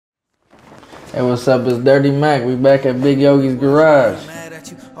Hey, what's up? It's Dirty Mac. We back at Big Yogi's garage.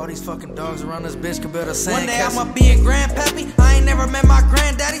 All these fucking dogs around this bitch could build a sand. One day I'ma be a grandpappy. I ain't never met my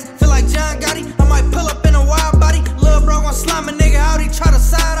granddaddy. Feel like John Gotti. I might pull up in a wild body. Lil' bro gon' slime a nigga out. He try to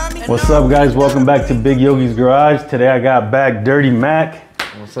side on me. What's up, guys? Welcome back to Big Yogi's garage. Today I got back Dirty Mac.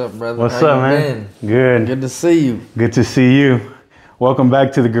 What's up, brother? What's How up, you man? been? Good. Good to see you. Good to see you. Welcome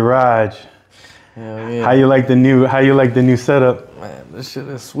back to the garage. Hell yeah. How you like the new setup? Man, this shit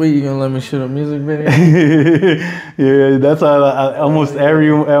is sweet. You gonna let me shoot a music video? Yeah, that's how almost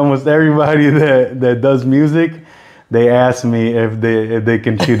everybody that does music, they ask me if they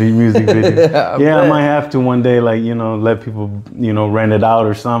can shoot a music video. I might have to one day, like, let people, rent it out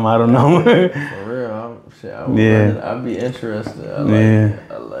or something. I don't know. For real, I'd be interested.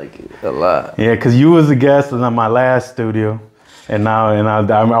 I like it a lot. Yeah, cause you was a guest on my last studio. And I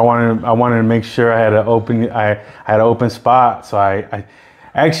wanted to make sure I had an open spot. So I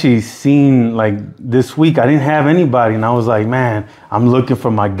actually seen, like, this week I didn't have anybody, and I was like, man, I'm looking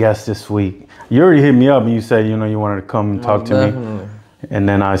for my guest this week. You already hit me up and you said you wanted to come and talk to me. And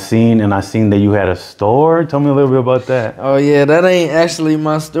then I seen that you had a store. Tell me a little bit about that. Oh yeah, that ain't actually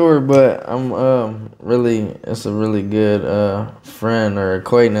my store, but I'm it's a really good friend or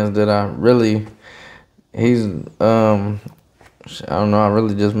acquaintance that he's I don't know, I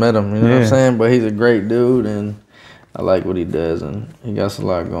really just met him, you know what I'm saying? But he's a great dude, and I like what he does, and he got a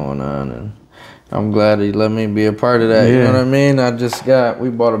lot going on, and I'm glad he let me be a part of that, you know what I mean? We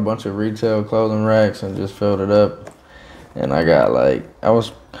bought a bunch of retail clothing racks and just filled it up, and I got I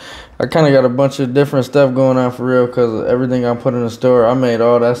kind of got a bunch of different stuff going on for real, because everything I put in the store, I made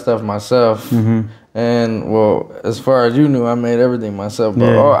all that stuff myself. Mm-hmm. And well, as far as you knew, I made everything myself,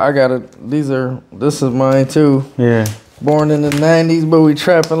 but this is mine too. Yeah. Born in the 90s, but we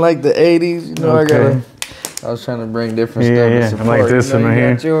trapping like the 80s. I was trying to bring different stuff to support. I like this one right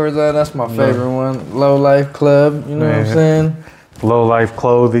here. Yours, that's my favorite one. Low Life Club, you know what I'm saying? Low Life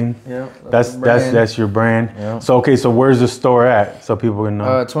Clothing. Yeah. That's your brand. Yep. So where's the store at? So people can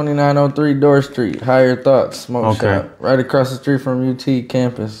know. 2903 Door Street, Higher Thoughts Smoke Shop. Right across the street from UT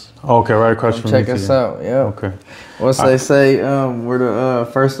campus. Okay, right across from UT. Check us out, yeah. Okay. They say, we're the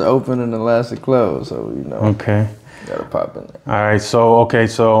first to open and the last to close, so Okay. Gotta pop in there. All right, so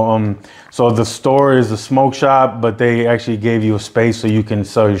the store is a smoke shop, but they actually gave you a space so you can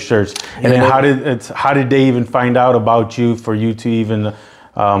sell your shirts. And then how did they even find out about you for you to even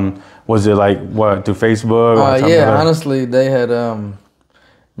was it like what, through Facebook? Or honestly, they had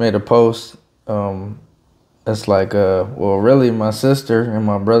made a post. It's like really my sister and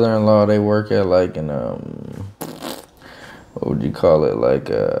my brother-in-law, they work at like what would you call it? Like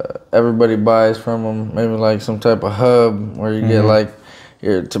everybody buys from them, maybe like some type of hub where you get like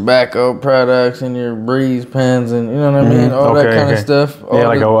your tobacco products and your breeze pens and you know what I mean, all that kind of stuff.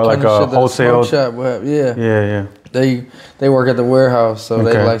 Like a wholesale shop will have. Yeah. They work at the warehouse, so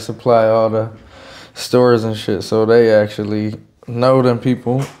they like supply all the stores and shit. So they actually know them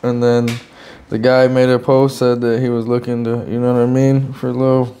people. And then the guy made a post, said that he was looking to, you know what I mean, for a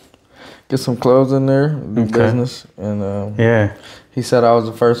little. Get some clothes in there, do business, and he said I was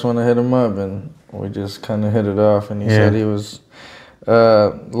the first one to hit him up, and we just kind of hit it off. And he said he was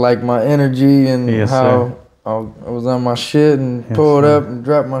like my energy and how I was on my shit and pulled up and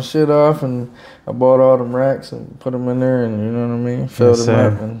dropped my shit off, and I bought all them racks and put them in there, and you know what I mean, filled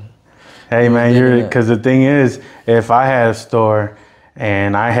them up. And hey man, because the thing is, if I had a store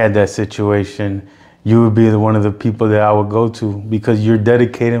and I had that situation, you would be one of the people that I would go to because you're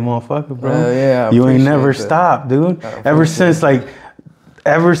dedicated motherfucker, bro. You ain't never stopped, dude. Ever since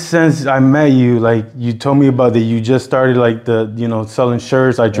I met you, like you told me about that you just started like selling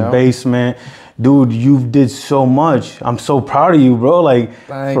shirts at your basement. Dude, you did so much. I'm so proud of you, bro. Like,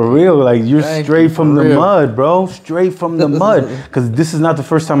 for real. Like, you're straight from the mud, bro. Straight from the mud. Because this is not the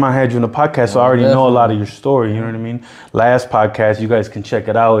first time I had you in the podcast, so I already know a lot of your story, you know what I mean? Last podcast, you guys can check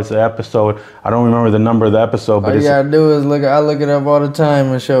it out. It's an episode. I don't remember the number of the episode, but all you gotta do is I look it up all the time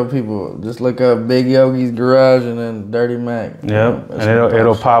and show people. Just look up Big Yogi's Garage and then Dirty Mac. Yep, and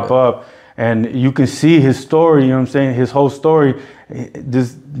it'll pop up. And you can see his story, you know what I'm saying? His whole story.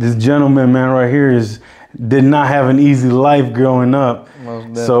 This gentleman, man, right here did not have an easy life growing up.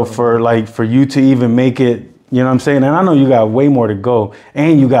 So for you to even make it, you know what I'm saying? And I know you got way more to go,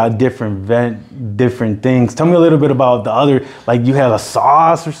 and you got different things. Tell me a little bit about the other, like you had a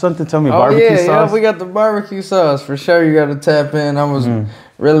sauce or something. Tell me barbecue sauce. Yeah, we got the barbecue sauce for sure. You got to tap in. I was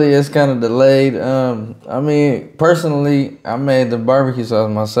really, it's kind of delayed. I mean, personally, I made the barbecue sauce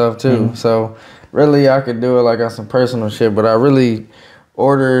myself too. So really, I could do it like on some personal shit. But I really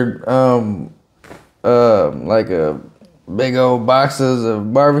ordered like a big old boxes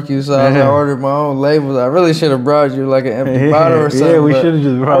of barbecue sauce. I ordered my own labels. I really should have brought you like an empty bottle or something. Yeah, we should have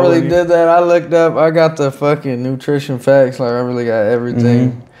just brought. I really did that. I looked up. I got the fucking nutrition facts. Like I really got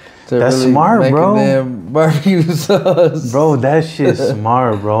everything. That's really smart, make bro. A damn barbecue sauce, bro. That shit's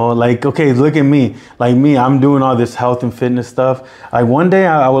smart, bro. Like, okay, look at me. Like me, I'm doing all this health and fitness stuff. Like one day,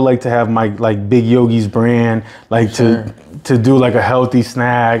 I would like to have my like big Yogi'z brand, like to do like a healthy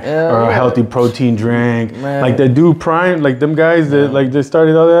snack or a healthy protein drink. Man. Like the dude Prime, like them guys that like they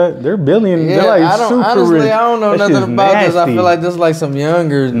started all that. They're billion. Yeah, they're like honestly, rich. I don't know nothing about this. I feel like this is like some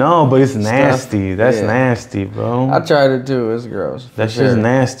younger. No, but it's nasty. Stuff. That's nasty, bro. I tried it too. It's gross. That shit's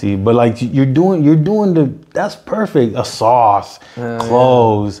nasty. But like you're doing that's perfect. A sauce,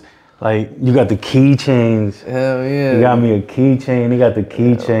 clothes. Like you got the keychains. Hell yeah. You got me a keychain. You got the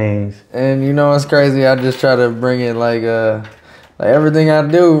keychains. And you know what's crazy? I just try to bring it like everything I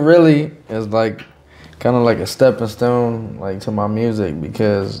do really is like kind of like a stepping stone like to my music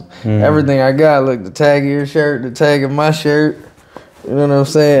because everything I got, look, the tag of your shirt, the tag of my shirt. You know what I'm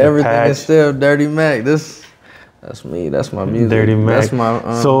saying? The everything patch. Is still Dirty Mac. That's me. That's my music. Dirty Mac. That's my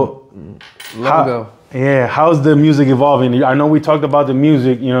logo. How's the music evolving? I know we talked about the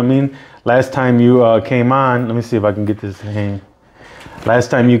music, you know what I mean? Last time you came on, let me see if I can get this hang.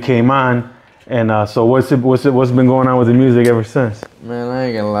 Last time you came on, and so what's been going on with the music ever since? Man, I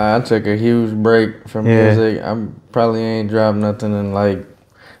ain't gonna lie, I took a huge break from music. I probably ain't dropped nothing in like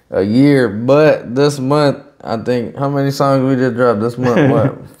a year, but this month, I think, how many songs we just dropped this month?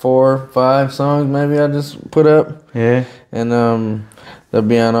 What, 4, 5 songs maybe I just put up? Yeah. And they'll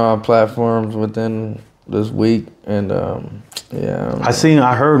be on all platforms within this week, and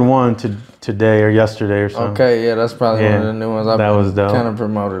I heard one today or yesterday or something. Okay, yeah, that's probably one of the new ones. I've kind of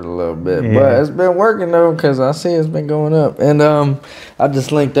promoted a little bit, but it's been working though because I see it's been going up. And I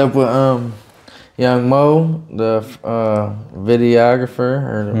just linked up with Young Mo, the videographer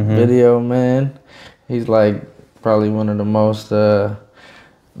or the video man. He's like probably one of the most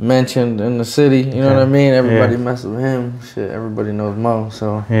mentioned in the city, you know what I mean? Everybody messes with him. Shit, everybody knows Mo,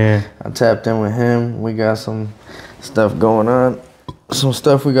 so I tapped in with him. We got some stuff going on, some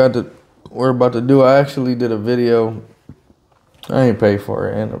stuff we're about to do. I actually did a video. I ain't paid for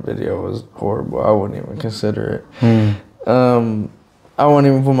it, and the video was horrible. I wouldn't even consider it. I wouldn't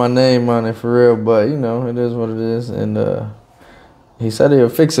even put my name on it for real, but you know, it is what it is. And he said he'll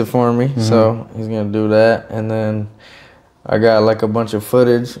fix it for me, so he's gonna do that. And then I got like a bunch of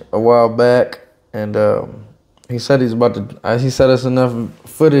footage a while back, and he said he's about to. He said it's enough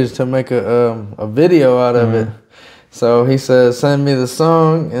footage to make a video out of it. So he said, send me the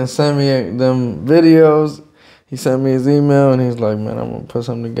song and send me them videos. He sent me his email, and he's like, man, I'm gonna put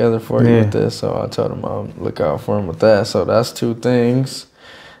something together for you with this. So I told him I'll look out for him with that. So that's 2 things.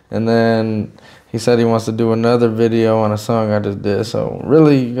 And then he said he wants to do another video on a song I just did. So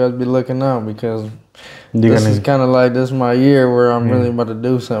really, you guys be looking out because this is kind of like this my year where I'm really about to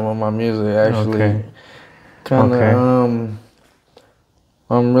do something with my music. Actually,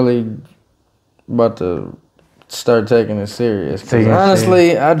 I'm really about to start taking it serious. Cause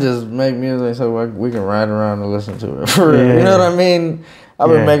honestly, I just make music so we can ride around and listen to it. For real. You know what I mean? I've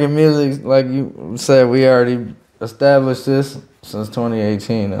been making music, like you said, we already established this since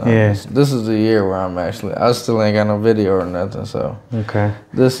 2018. This is the year where I still ain't got no video or nothing, so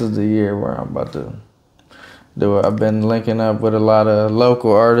this is the year where I'm about to do it. I've been linking up with a lot of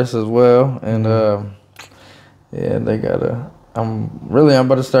local artists as well, and they gotta. I'm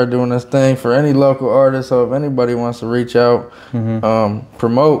about to start doing this thing for any local artist. So if anybody wants to reach out,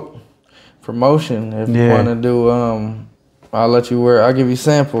 promotion. If you want to do, I'll give you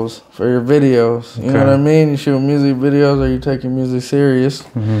samples for your videos. You know what I mean? You shoot music videos or you take your music serious,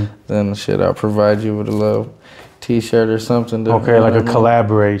 then I'll provide you with a little T-shirt or something. Like a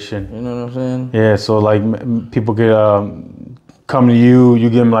collaboration. You know what I'm saying? Yeah. So like people could come to you. You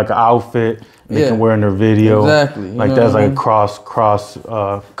give them like an outfit. They can wear in their video. Exactly. Like that's like a cross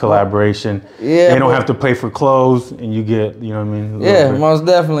collaboration. Yeah. They don't have to pay for clothes, and you get, you know what I mean? Most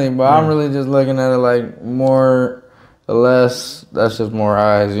definitely. But I'm really just looking at it like more or less. That's just more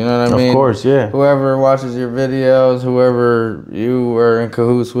eyes. You know what I mean? Of course, Whoever watches your videos, whoever you are in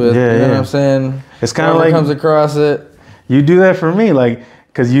cahoots with, you know what I'm saying? It's kind of like comes across it. You do that for me, like.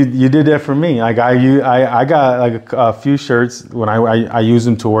 Cause you did that for me. Like I got like a few shirts when I use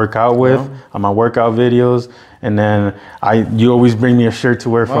them to work out with on my workout videos, and then you always bring me a shirt to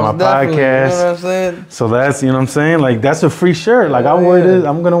wear for my podcast. You know what I'm saying? So that's, you know what I'm saying. Like that's a free shirt. Like I'll wear this.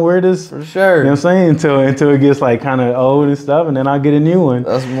 I'm gonna wear this for sure. You know what I'm saying until it gets like kind of old and stuff, and then I'll get a new one.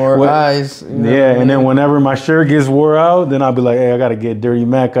 That's more eyes. You know and then whenever my shirt gets wore out, then I'll be like, hey, I gotta get Dirty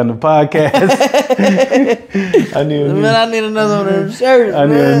Mac on the podcast. I need another one of them shirts. I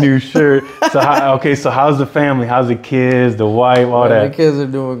need a new shirt. So how's the family? How's the kids, the wife, all that? The kids are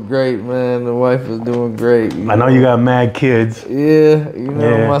doing great, man. The wife is doing great. I know you got mad kids. Yeah,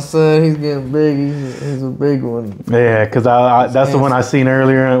 my son, he's getting big. He's a big one. Yeah, because that's the one I seen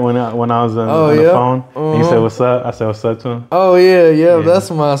earlier when I was on the phone. And you said, what's up? I said, what's up to him? Oh, yeah, that's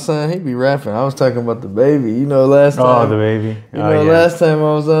my son. He be rapping. I was talking about the baby. Last time. Oh, the baby. Last time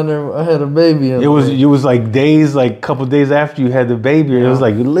I was on there, I had a baby. It was like couple days after you had the baby. It was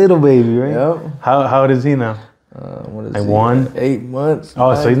like a little baby, right? Yep. How old is he now? What is like he? 1? 8 months.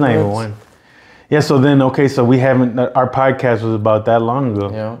 Oh, so he's not even 1. Yeah, so then, so we haven't, our podcast was about that long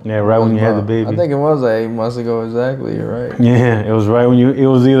ago. Yeah, right when you had the baby. I think it was 8 months ago exactly, you're right. Yeah, it was right when it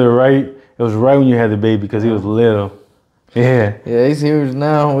was right when you had the baby because he was little. Yeah. Yeah, he's huge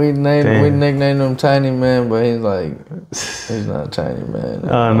now. We nicknamed him Tiny Man, but he's not a tiny man.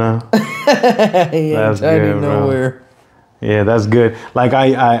 Oh, no. He ain't tiny good, nowhere. Bro. Yeah, that's good. Like,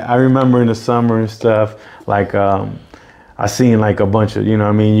 I remember in the summer and stuff, like, I seen like a bunch of,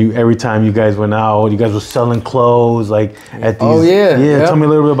 every time you guys went out, you guys were selling clothes, like at these. Oh, yeah. Yeah, yep. Tell me a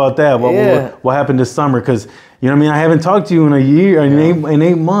little bit about that. What happened this summer? Because, I haven't talked to you in a year, in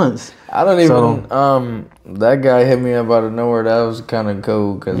 8 months. I don't even, that guy hit me up out of nowhere. That was kind of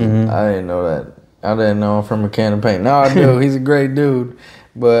cool because I didn't know that. I didn't know him from a can of paint. Now I do. He's a great dude.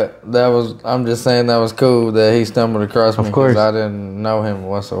 But I'm just saying that was cool that he stumbled across me because I didn't know him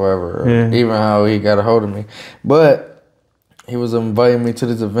whatsoever, even how he got a hold of me. But he was inviting me to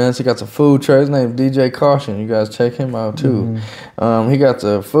these events. He got some food truck. His name DJ Caution. You guys check him out too. He got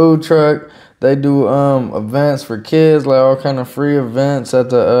the food truck. They do events for kids, like all kind of free events at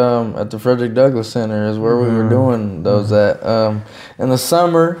the Frederick Douglass Center is where we were doing those at. In the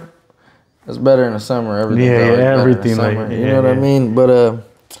summer, it's better in the summer. Everything like you know what I mean. But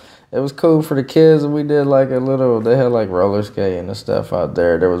it was cool for the kids. We did like they had like roller skating and stuff out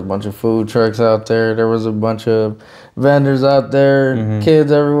there. There was a bunch of food trucks out there. There was a bunch of vendors out there.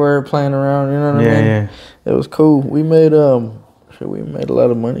 Kids everywhere playing around. You know what I mean? Yeah. It was cool. We made we made a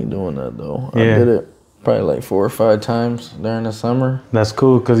lot of money doing that though. Yeah. I did it probably like 4 or 5 times during the summer. That's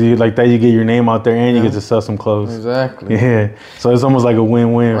cool because you get your name out there and you get to sell some clothes. Exactly. Yeah. So it's almost like a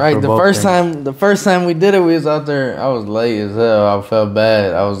win-win. Right. The first time we did it, we was out there. I was late as hell. I felt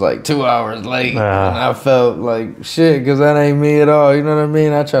bad. I was like 2 hours late, and I felt like shit because that ain't me at all. You know what I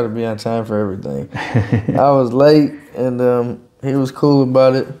mean? I try to be on time for everything. I was late, and he was cool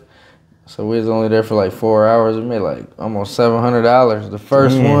about it. So we was only there for like 4 hours. We made like almost $700 the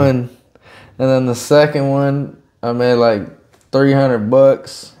first one, and then the second one I made like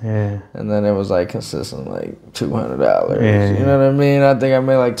 $300. Yeah. And then it was like consistent like $200. Yeah. You know what I mean? I think I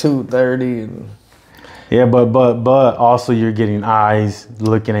made like $230. Yeah, but also you're getting eyes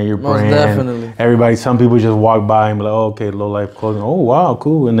looking at your brand. Most definitely. Everybody, some people just walk by and be like, oh, okay, low life clothing. Oh, wow,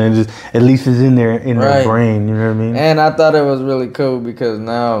 cool. And then just at least it's in their brain. You know what I mean? And I thought it was really cool because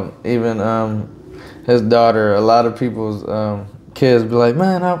now even his daughter, a lot of people's kids be like,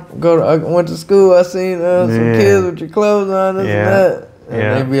 man, I went to school. I seen some kids with your clothes on, this and that.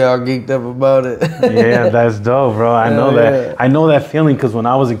 And they be all geeked up about it. Yeah, that's dope, bro. I know that. Yeah. I know that feeling because when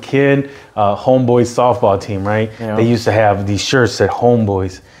I was a kid, Homeboys softball team, right? Yeah. They used to have these shirts that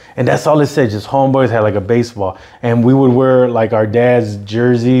Homeboys. And that's all it said, just Homeboys had like a baseball. And we would wear like our dad's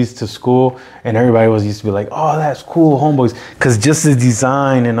jerseys to school. And everybody used to be like, oh, that's cool, Homeboys. Because just the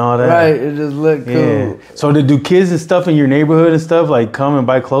design and all that. Right, it just looked cool. Yeah. So do kids and stuff in your neighborhood and stuff like come and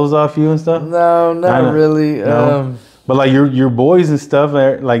buy clothes off you and stuff? No, not really. No? But like your boys and stuff,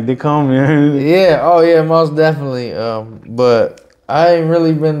 like they come. Yeah. Oh yeah, most definitely. But I ain't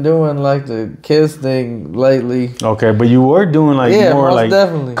really been doing like the kids thing lately. Okay, but you were doing like more like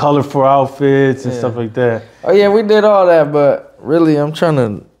definitely colorful outfits and stuff like that. Oh yeah, we did all that, but really, I've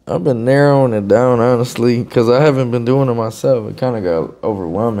been narrowing it down honestly because I haven't been doing it myself. It kind of got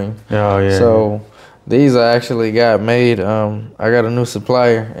overwhelming. Oh yeah. So these I actually got made. I got a new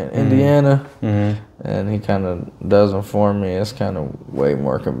supplier in Indiana. And he kind of does them for me. It's kind of way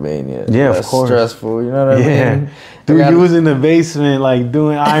more convenient. Yeah, of course. Stressful, you know what I mean? Dude, you was in the basement, like,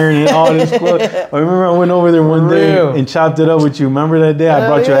 doing ironing all this clothes. I remember I went over there one day and chopped it up with you. Remember that day? I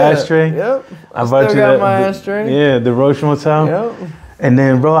brought your ashtray. Yep. I brought you that. My ashtray. Yeah, the Roche Motel. Yep. And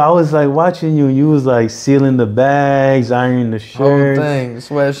then, bro, I was, like, watching you, and you was, like, sealing the bags, ironing the shirts. Whole thing,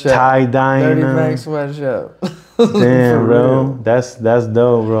 sweatshop. Tie-dyeing them. Dirty Mac sweatshop. Damn, bro, that's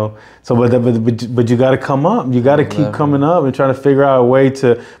dope, bro. So, but you got to come up. You got to keep coming up and trying to figure out a way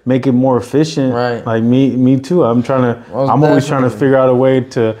to make it more efficient. Right. Like me too. I'm always trying to figure out a way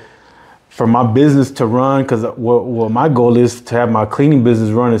for my business to run because what my goal is to have my cleaning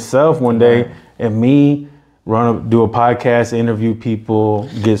business run itself one day, and me do a podcast, interview people,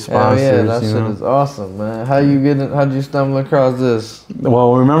 get sponsors. Yeah, that shit is awesome, man. How'd you stumble across this?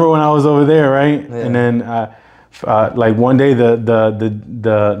 Well, remember when I was over there, right? Yeah. And then like one day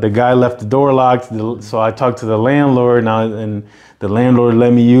the guy left the door locked, so I talked to the landlord and the landlord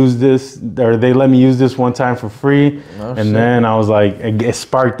let me use this, or they let me use this one time for free. And then I was like, it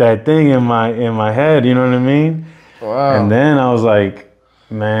sparked that thing in my head, you know what I mean? Wow. And then I was like,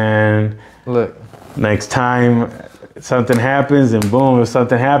 man, look, next time something happens, and boom, if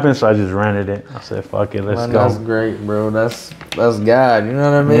something happens, so I just rented it. I said, fuck it, let's go. That's great, bro. That's God. You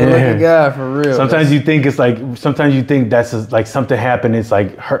know what I mean? Yeah. Look at God for real. Sometimes you think that's like something happened. It's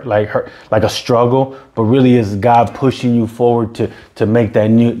like like a struggle, but really it's God pushing you forward to make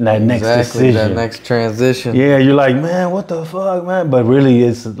that next decision, that next transition. Yeah, you're like, man, what the fuck, man? But really,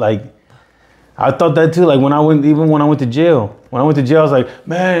 it's like, I thought that too. Like when I went to jail. When I went to jail, I was like,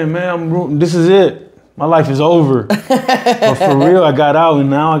 man, this is it. My life is over. But for real, I got out and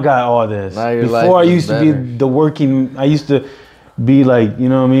now I got all this. Before I used to be I used to be like, you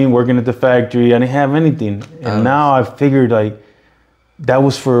know what I mean, working at the factory. I didn't have anything. And now I figured like that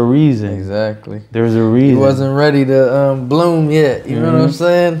was for a reason. Exactly. There's a reason. He wasn't ready to bloom yet. You know what I'm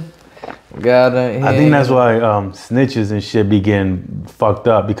saying? God, I think that's why snitches and shit be getting fucked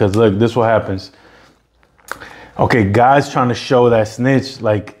up, because look, this is what happens. Okay, God's trying to show that snitch,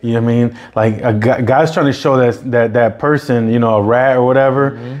 like, you know what I mean? Like, God's trying to show that person, you know, a rat or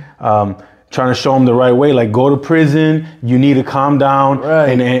whatever, trying to show him the right way. Like, go to prison, you need to calm down.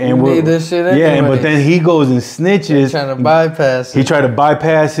 Right, and you need this shit anyways. Yeah, but then he goes and snitches. He's trying to bypass it. He tried to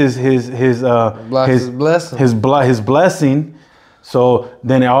bypass his blessing. So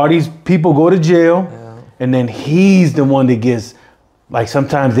then all these people go to jail, and then he's the one that gets, like,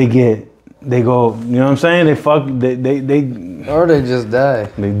 sometimes they go, you know what I'm saying? Or they just die.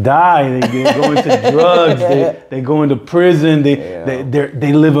 They die. They go into drugs. They go into prison.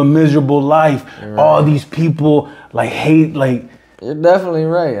 They live a miserable life. Right. All these people like hate. Like, you're definitely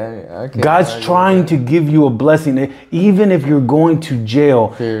right. I can't God's trying to give you a blessing. Even if you're going to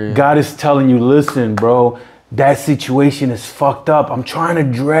jail, period. God is telling you, listen, bro, that situation is fucked up. I'm trying to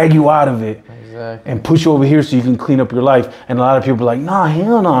drag you out of it. Exactly. And push you over here so you can clean up your life. And a lot of people are like, nah,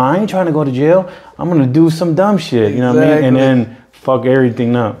 hell no, I ain't trying to go to jail. I'm going to do some dumb shit. You know what I mean? And then fuck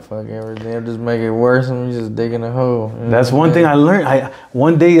everything up. Fuck everything. Just make it worse and we just digging a hole. You know That's one thing I learned.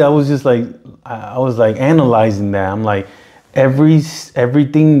 One day I was just like, I was like analyzing that. I'm like,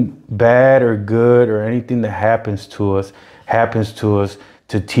 everything bad or good or anything that happens to us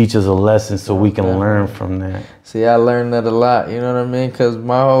to teach us a lesson so we can learn from that. See, I learned that a lot. You know what I mean? Because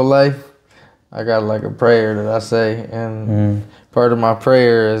my whole life, I got like a prayer that I say, and part of my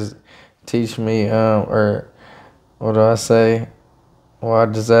prayer is teach me, or what do I say? Well, I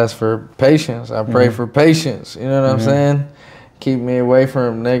just ask for patience. I pray for patience. You know what I'm saying? Keep me away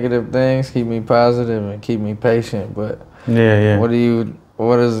from negative things, keep me positive, and keep me patient. But what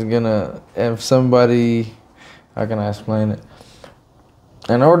is it gonna, if somebody, how can I explain it?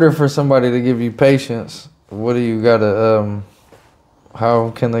 In order for somebody to give you patience, what do you gotta,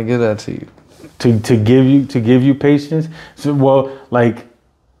 how can they give that to you? To give you patience. So, well,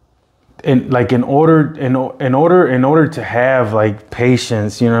 in order to have like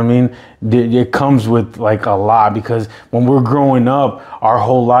patience, you know what I mean? It comes with like a lot, because when we're growing up, our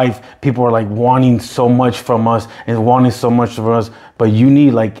whole life, people are like wanting so much from us, but you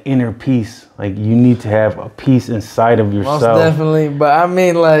need like inner peace. Like, you need to have a peace inside of yourself. Most definitely, but I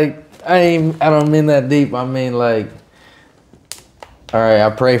mean, like, I don't mean that deep. I mean, like, all right, I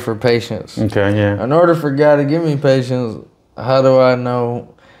pray for patience. Okay, yeah. In order for God to give me patience, how do I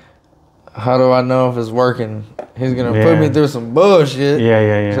know if it's working? He's gonna put me through some bullshit.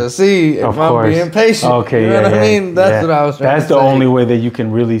 Yeah. To see if I'm being patient. Okay, you know what I mean? That's what I was trying to say. That's the only way that you can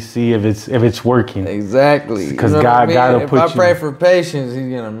really see if it's working. Exactly. Because God will put you. If I pray for patience,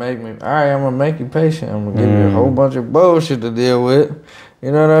 He's gonna make me. All right, I'm gonna make you patient. I'm gonna give you a whole bunch of bullshit to deal with.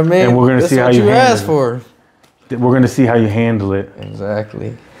 You know what I mean? And we're gonna see how you asked for. We're gonna see how you handle it.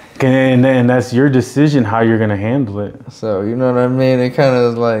 Exactly. And that's your decision how you're gonna handle it. So you know what I mean? It kind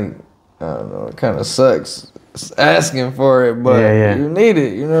of is like, I don't know, it kind of sucks asking for it, but you need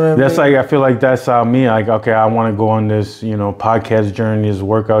it. You know what I mean? That's like, I feel like that's how me, like, okay, I want to go on this, you know, podcast journey, this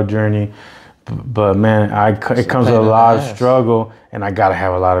workout journey, but man, it comes with a lot of struggle, and I gotta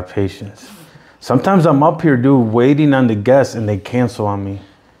have a lot of patience. Sometimes I'm up here, dude, waiting on the guests, and they cancel on me.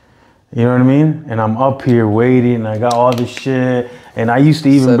 You know what I mean? And I'm up here waiting, and I got all this shit, and I used to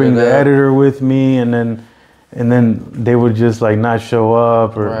even bring the editor with me, and then and then they would just like not show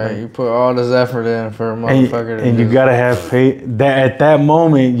up, or right. You put all this effort in for a motherfucker, and you gotta have at that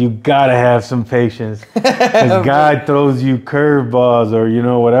moment you gotta have some patience, because God throws you curveballs,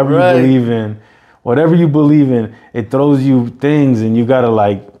 or whatever you believe in, it throws you things, and you gotta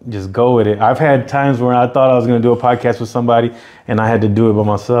like just go with it. I've had times where I thought I was gonna do a podcast with somebody, and I had to do it by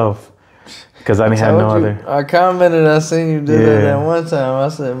myself. Because I didn't have no other. I commented, I seen you do that one time. I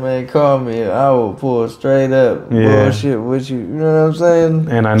said, man, call me. I will pull straight up bullshit with you. You know what I'm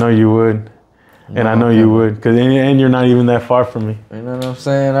saying? And I know you would. You would. And you're not even that far from me. You know what I'm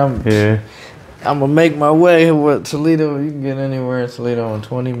saying? I'm going to make my way. What, Toledo, you can get anywhere in Toledo in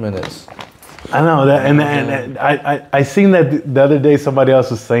 20 minutes. I know that. And I seen that the other day somebody else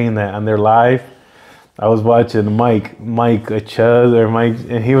was saying that on their live. I was watching Mike Chuz or Mike,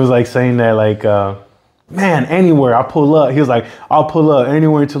 and he was like saying that like, man, anywhere I pull up. He was like, I'll pull up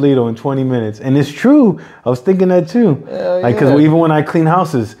anywhere in Toledo in 20 minutes. And it's true. I was thinking that too. Like, because even when I clean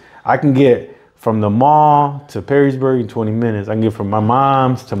houses, I can get from the mall to Perrysburg in 20 minutes. I can get from my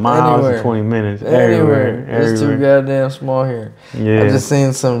mom's to my house in 20 minutes. Everywhere. It's too goddamn small here. Yeah. I just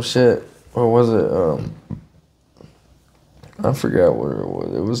seen some shit. Or was it? I forgot where it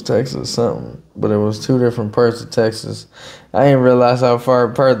was. It was Texas something, but it was 2 different parts of Texas. I didn't realize how far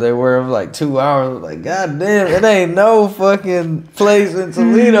apart they were. It was like 2 hours. Like, goddamn, it ain't no fucking place in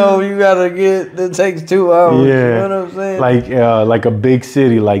Toledo you gotta get that takes 2 hours. Yeah. You know what I'm saying? Like a big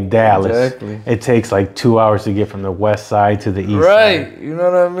city like Dallas. Exactly. It takes like 2 hours to get from the west side to the east side. Right. You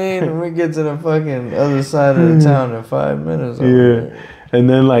know what I mean? And we get to the fucking other side of the town in 5 minutes. Yeah. And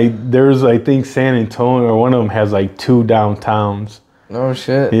then like there's I think San Antonio, or one of them has like 2 downtowns. Oh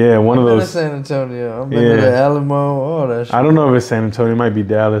shit. Yeah, one of those. I've been to San Antonio. I've been to the Alamo, all that shit. I don't know if it's San Antonio. It might be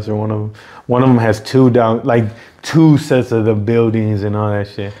Dallas or one of them. One of them has 2 sets of the buildings and all that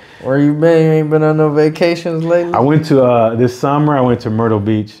shit. Where you been? You ain't been on no vacations lately? I went to this summer. I went to Myrtle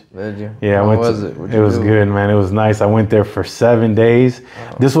Beach. Did you? Yeah, How was it? It was good, man. It was nice. I went there for 7 days.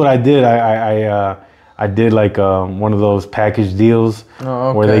 Oh. This is what I did. I did like one of those package deals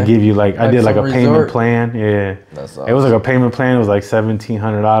where they give you like I did like a payment plan. Yeah, that's awesome. It was like a payment plan. It was like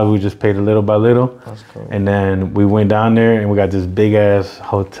 $1,700. We just paid it little by little. That's cool. And then we went down there and we got this big ass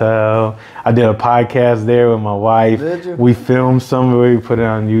hotel. I did a podcast there with my wife. Did you? We filmed some of it. We put it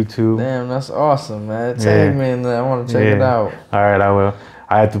on YouTube. Damn, that's awesome, man. Tag me in there. I want to check it out. All right, I will.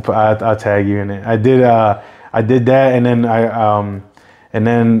 I'll tag you in it. I did that, and then and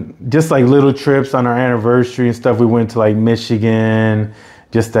then just like little trips on our anniversary and stuff. We went to like Michigan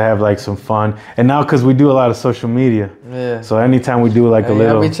just to have like some fun. And now because we do a lot of social media. Yeah. So anytime we do like a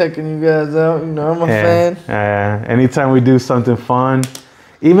little. I'll be checking you guys out. You know, I'm a fan. Anytime we do something fun,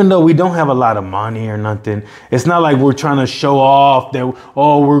 even though we don't have a lot of money or nothing, it's not like we're trying to show off that,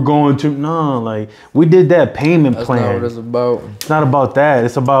 we're going to. No, like we did that payment plan. That's not what it's about. It's not about that.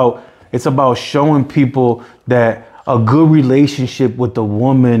 It's about showing people that a good relationship with a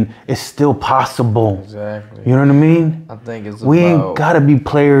woman is still possible. Exactly. You know what I mean? I think it's we ain't gotta be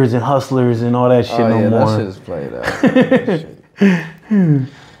players and hustlers and all that shit no more. That shit is played out.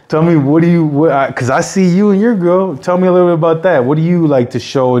 Tell me, because I see you and your girl. Tell me a little bit about that. What do you like to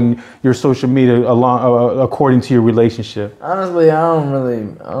show in your social media according to your relationship? Honestly, I'm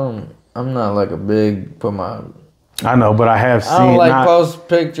not like a big I know, but I have seen. I don't post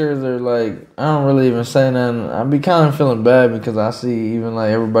pictures or like, I don't really even say nothing. I be kind of feeling bad because I see even like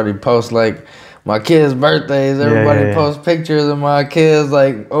everybody post like my kids' birthdays. Everybody posts pictures of my kids,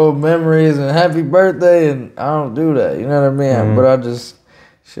 like old memories and happy birthday, and I don't do that. You know what I mean? Mm-hmm. But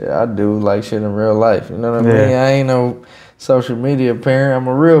I do like shit in real life. You know what I mean? I ain't no social media parent. I'm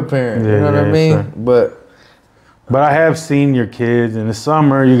a real parent. You know what I mean? Sure. But I have seen your kids in the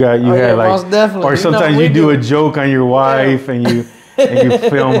summer. You had like, most definitely. Or sometimes you do a joke on your wife and you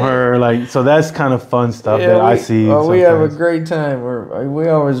film her, like, so that's kind of fun stuff that I see. We have a great time. We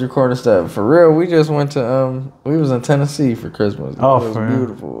always record stuff. For real, we just went to we was in Tennessee for Christmas. It was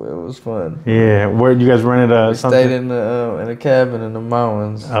beautiful. It was fun. Yeah, where you guys rented we stayed in a cabin in the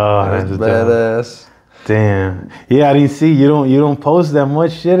mountains. Oh, that's badass. Damn. Yeah, I didn't see you don't post that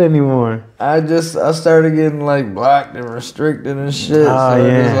much shit anymore. I started getting like blocked and restricted and shit. It's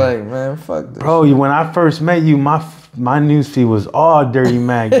like, man, fuck this. Bro, when I first met you, my newsfeed was all Dirty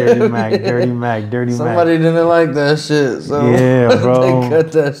Mac, Dirty Mac, Dirty Mac, Dirty Mac. Somebody didn't like that shit, so bro. They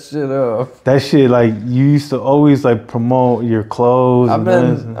cut that shit off. That shit, like, you used to always like promote your clothes. I've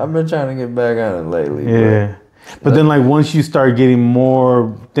been trying to get back on it lately. Yeah. But then like once you start getting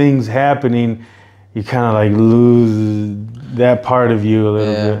more things happening, you kind of like lose that part of you a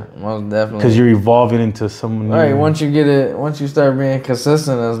little bit. Yeah, most definitely. Because you're evolving into someone new. Right, once you start being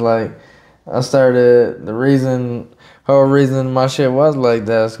consistent, it's like, I started whole reason my shit was like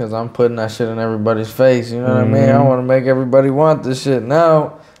that is because I'm putting that shit in everybody's face. You know what I mean? I want to make everybody want this shit.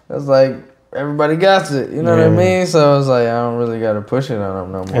 Now it's like everybody got it. You know what I mean? So it's like I don't really got to push it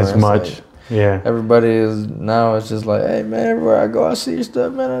on them no more. As much. Like, yeah. Everybody is now. It's just like, hey man, everywhere I go, I see your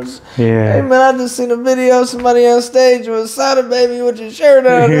stuff, man. Hey man, I just seen a video of somebody on stage with a soda baby with your shirt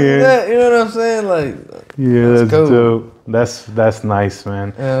on. That, you know what I'm saying? Like, that's cool. Dope. That's nice,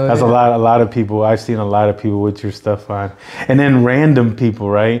 man. That's a lot of people. I've seen a lot of people with your stuff on, and then random people,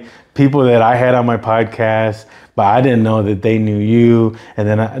 right? People that I had on my podcast, but I didn't know that they knew you. And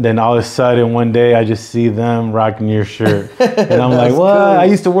then all of a sudden one day I just see them rocking your shirt, and I'm like, what? Cool. I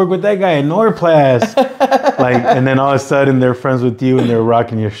used to work with that guy in Norplast. Like, and then all of a sudden they're friends with you and they're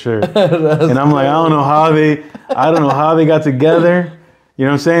rocking your shirt, and I'm like, I don't know how they got together. You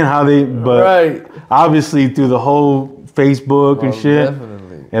know what I'm saying? But obviously through the whole Facebook and shit,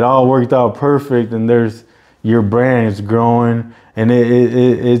 definitely. It all worked out perfect, and there's your brand is growing, and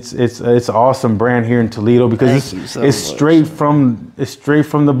it's awesome brand here in Toledo because it's straight from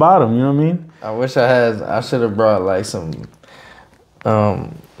the bottom. You know what I mean? I wish I should have brought like some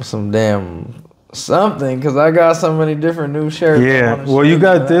damn something, because I got so many different new shirts. Yeah, well, you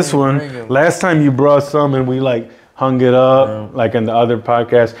got this one. Last time you brought some and we like hung it up like in the other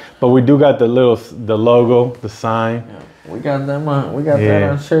podcast, but we do got the logo, the sign. Yeah. We got them on. We got that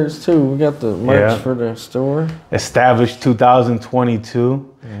on shirts too. We got the merch for the store. Established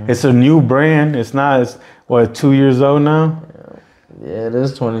 2022. It's a new brand. It's not. It's what, 2 years old now? Yeah, it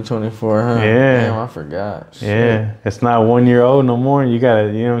is 2024, huh? Yeah. Damn, I forgot. Shit. Yeah, it's not 1 year old no more. You gotta,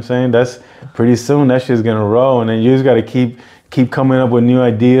 you know what I'm saying? That's pretty soon. That shit's gonna roll, and then you just gotta keep coming up with new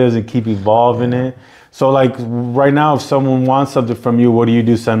ideas and keep evolving it. So like right now, if someone wants something from you, what do you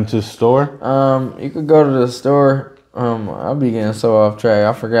do? Send them to the store? You could go to the store. I'll be getting so off track.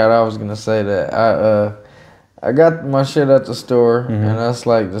 I forgot I was gonna say that. I got my shit at the store, and that's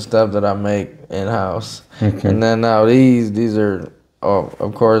like the stuff that I make in house. And then now these are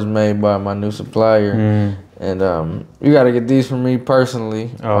of course made by my new supplier. And you got to get these from me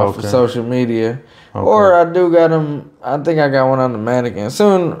personally off of social media. Or I do got them. I think I got one on the mannequin.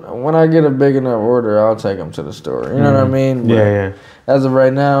 Soon, when I get a big enough order, I'll take them to the store. You know what I mean? But yeah. As of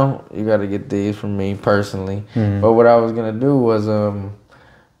right now, you got to get these from me personally. But what I was gonna do was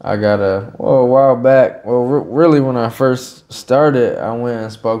I got a while back. Well, really, when I first started, I went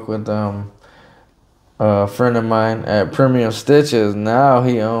and spoke with a friend of mine at Premium Stitches. Now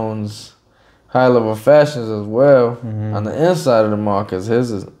he owns High Level Fashions as well on the inside of the mall, because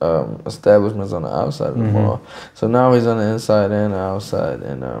his establishment's on the outside of the mall. So now he's on the inside and the outside.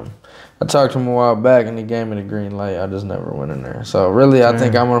 And I talked to him a while back, and he gave me the green light. I just never went in there. So really, I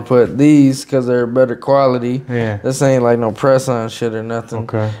think I'm gonna put these because they're better quality. Yeah. This ain't like no press on shit or nothing.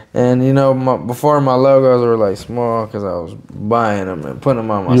 Okay. And you know, before my logos were like small because I was buying them and putting them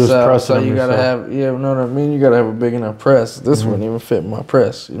on myself. So you gotta have, you know what I mean? You gotta have a big enough press. This wouldn't even fit my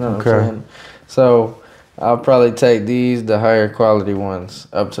press. You know what I'm saying? So I'll probably take these, the higher quality ones,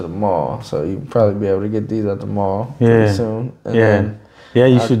 up to the mall. So you'll probably be able to get these at the mall pretty soon. And then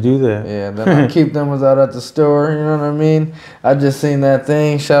you should do that. Yeah, then I'll keep them out at the store. You know what I mean? I just seen that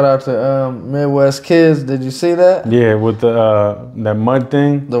thing. Shout out to Midwest Kids. Did you see that? Yeah, with the that mud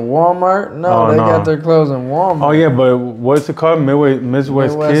thing. The Walmart? No, they got their clothes in Walmart. Oh yeah, but what's it called?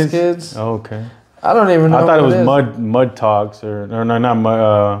 Midwest Kids? Oh, okay. I don't even know. I thought it was Mud Talks or no, not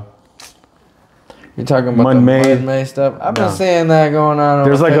Mud. You're talking about the Mud stuff? I've been seeing that going on.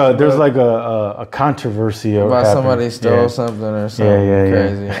 There's like a controversy about somebody stole something or something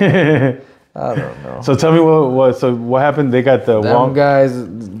crazy. I don't know. So tell me what happened? They got them guys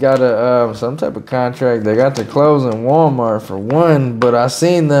got a some type of contract. They got the clothes in Walmart for one, but I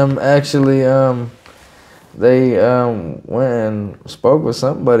seen them actually. They went and spoke with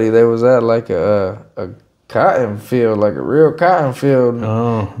somebody. They was at like a cotton field, like a real cotton field.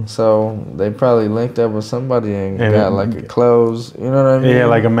 Oh. So they probably linked up with somebody and got like a clothes. You know what I mean? Yeah,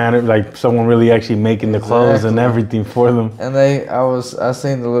 like like someone really actually making the clothes and everything for them. And I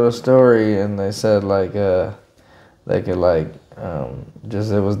seen the little story, and they said like they could like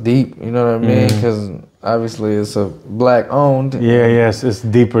just, it was deep. You know what I mean? Because obviously it's a black owned. Yeah, yes, it's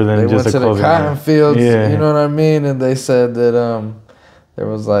deeper than just a clothing. They went to the cotton fields. Yeah. You know what I mean? And they said that there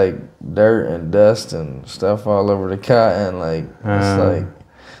was like dirt and dust and stuff all over the cotton. Like it's like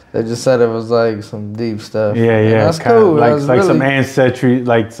they just said it was like some deep stuff. Yeah, and that's cool. Like really, some ancestry,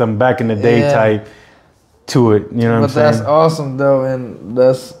 like some back in the day type to it. You know what I'm saying? But that's awesome though, and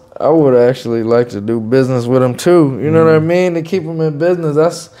I would actually like to do business with them too. You know what I mean? To keep them in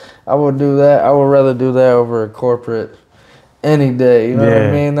business. I would do that. I would rather do that over a corporate any day. You know what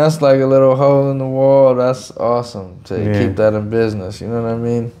I mean? That's like a little hole in the wall. That's awesome to keep that in business. You know what I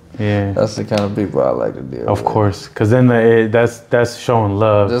mean? Yeah. That's the kind of people I like to deal with. Of course, because then that's showing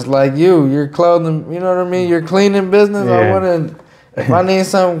love. Just like your clothing, you know what I mean? Your cleaning business, I wouldn't, if I need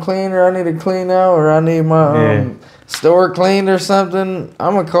something cleaner, I need to clean out, or I need my store cleaned or something,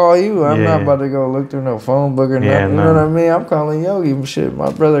 I'm going to call you. I'm not about to go look through no phone book or nothing. You know what I mean? I'm calling Yogi. Shit,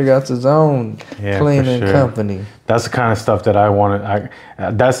 my brother got his own cleaning company. That's the kind of stuff that I want.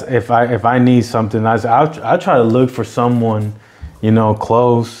 That's if I need something, I'll try to look for someone, you know,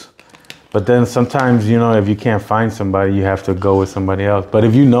 close. But then sometimes, you know, if you can't find somebody, you have to go with somebody else. But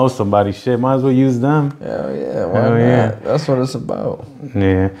if you know somebody, shit, might as well use them. Hell yeah, why not? Yeah. That's what it's about.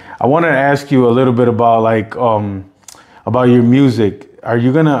 Yeah. I want to ask you a little bit about like about your music. Are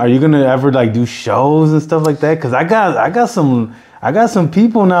you gonna ever like do shows and stuff like that? Cause I got some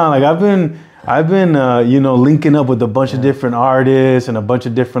people now. Like I've been you know, linking up with a bunch of different artists and a bunch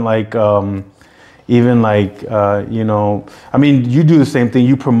of different like even like you know, I mean, you do the same thing.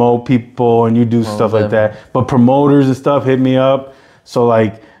 You promote people and you do stuff like that. But promoters and stuff hit me up. So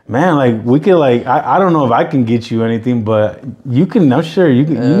like, man, like we could like, I don't know if I can get you anything, but you can. I'm sure you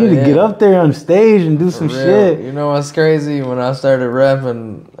need to get up there on stage and do some shit. You know what's crazy? When I started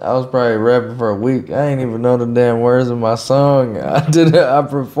rapping, I was probably rapping for a week. I ain't even know the damn words of my song. I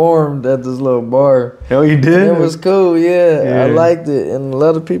performed at this little bar. Hell, you did? It was cool. Yeah, I liked it, and a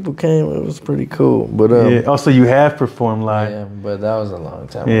lot of people came. It was pretty cool. But also you have performed live. Yeah, but that was a long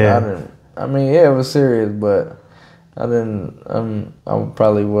time. Yeah. I mean, it was serious, but I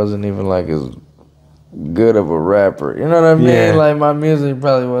probably wasn't even like as good of a rapper. You know what I mean? Yeah. Like my music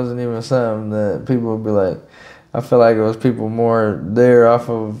probably wasn't even something that people would be like, I feel like it was people more there off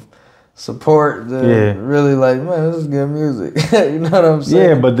of support than really like, man, this is good music. You know what I'm saying?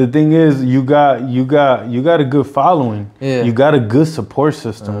 Yeah, but the thing is you got a good following. Yeah. You got a good support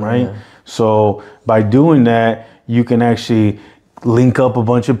system, right? Yeah. So by doing that, you can actually link up a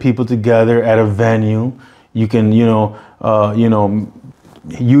bunch of people together at a venue. You can, you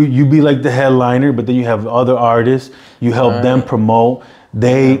be like the headliner, but then you have other artists. You help them promote.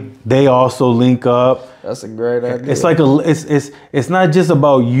 They also link up. That's a great idea. It's like it's not just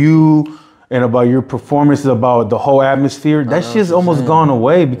about you and about your performance. It's about the whole atmosphere. That shit's almost gone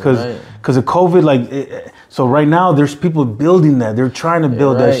away because of COVID. Like, so right now there's people building that. They're trying to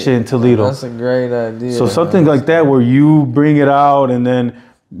build that shit in Toledo. That's a great idea. So something like that where you bring it out and then,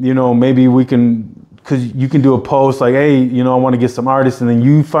 you know, maybe we can. Because you can do a post like, hey, you know, I want to get some artists, and then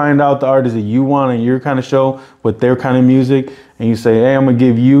you find out the artists that you want in your kind of show with their kind of music, and you say, hey, I'm gonna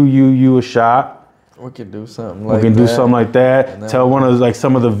give you a shot. We can do something like that. Tell one of like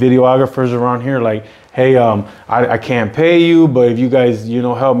some of the videographers around here, like, hey, I can't pay you, but if you guys, you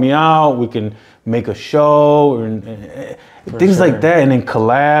know, help me out, we can make a show and things like that, and then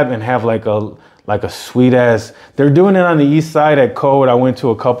collab and have like a sweet ass. They're doing it on the east side at Code. I went to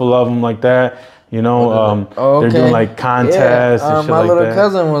a couple of them like that. You know, they're doing like contests and shit like that. My little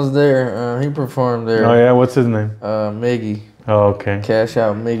cousin was there. He performed there. Oh yeah, what's his name? Miggy. Oh, okay. Cash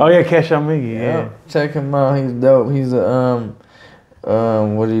Out Miggy. Oh yeah, Cash Out Miggy. Yeah. Check him out. He's dope. He's a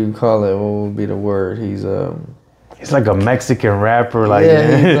what do you call it? What would be the word? He's like a Mexican rapper. Like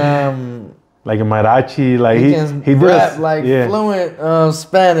he's like a mariachi. Like he rap like fluent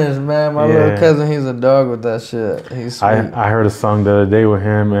Spanish, man. My little cousin, he's a dog with that shit. He's sweet. I heard a song the other day with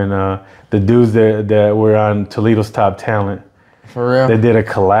him and the dudes that were on Toledo's Top Talent. For real? They did a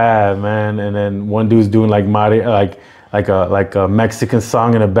collab, man, and then one dude's doing like a Mexican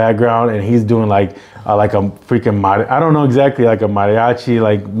song in the background, and he's doing like a freaking I don't know exactly, like a mariachi,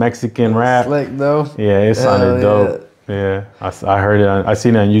 like Mexican rap. Slick though. Yeah, it sounded dope. Yeah, I heard it. I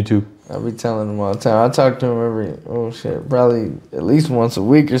seen it on YouTube. I be telling him all the time. I talk to him probably at least once a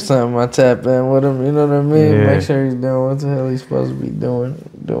week or something. I tap in with him, you know what I mean? Yeah. Make sure he's doing what the hell he's supposed to be doing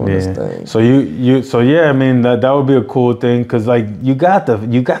his thing. So I mean that would be a cool thing, cause like you got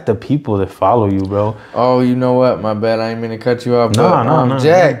the people that follow you, bro. Oh, you know what? My bad. I ain't mean to cut you off. No.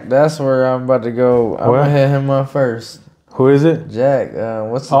 Jack, that's where I'm about to go. I'm gonna hit him up first. Who is it? Jack.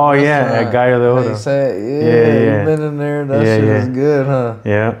 What's the that guy of the other. You've been in there. That shit is good, huh?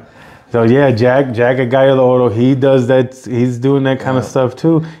 Yeah. So yeah, Jack at Gallo de Oro, he does that. He's doing that kind of stuff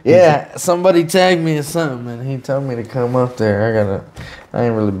too. Yeah, somebody tagged me or something, and he told me to come up there. I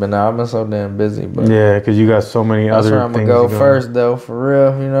ain't really been out. I've been so damn busy, but yeah, because you got so many other things. That's where I'm gonna go first, though, for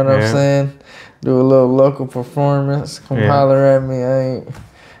real. You know what I'm saying? Do a little local performance. Come holler at me.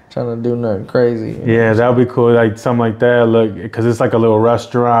 trying to do nothing crazy. Yeah, that would be cool. Like something like that. Look, because it's like a little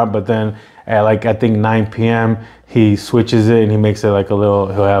restaurant, but then at like I think 9 p.m. he switches it and he makes it like a little.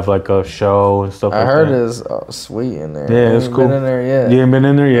 He'll have like a show and stuff. I heard it's sweet in there. Yeah, it's cool. Been in there yet? You ain't been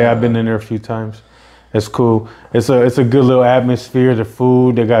in there? Yeah, I've been in there a few times. It's cool. It's a good little atmosphere. The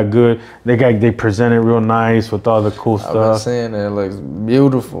food they got good. They present it real nice with all the cool stuff. I've been seeing it. It looks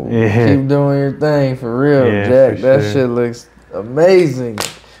beautiful. Yeah. Keep doing your thing for real, Yeah, Jack. for That sure. shit looks amazing.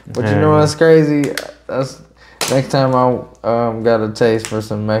 But you know what's crazy? That's next time I got a taste for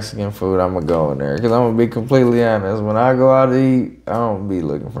some Mexican food, I'm gonna go in there. Cause I'm gonna be completely honest. When I go out to eat, I don't be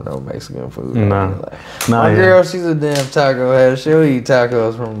looking for no Mexican food. My girl, she's a damn taco head. She'll eat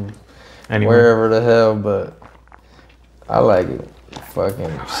tacos from wherever the hell, but I like it.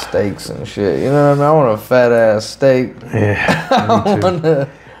 Fucking steaks and shit. You know what I mean? I want a fat ass steak. Yeah, me too.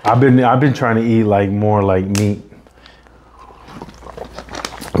 I've been trying to eat like more like meat.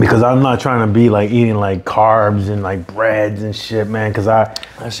 Because I'm not trying to be like eating like carbs and like breads and shit, man. Cause that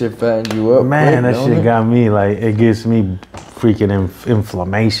shit fattens you up. Man, that shit got me like, it gives me freaking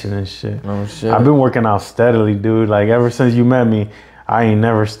inflammation and shit. Oh shit. I've been working out steadily, dude. Like ever since you met me, I ain't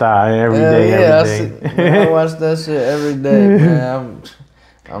never stopped. Every day. I watch that shit every day, man.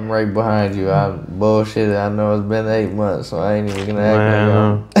 I'm right behind you. I'm bullshitting. I know it's been 8 months, so I ain't even gonna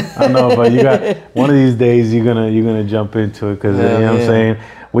act like I know, but you got one of these days you're gonna jump into it because you know what I'm saying.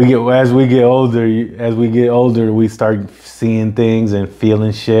 As we get older, we start seeing things and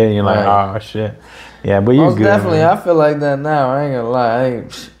feeling shit, and you're like, oh shit, yeah. But you're good. Definitely, man. I feel like that now. I ain't gonna lie.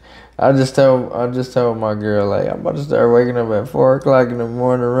 I just tell my girl like I'm about to start waking up at 4 o'clock in the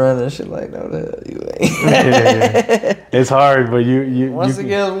morning running and shit like no the hell you ain't. Yeah. It's hard, but you once it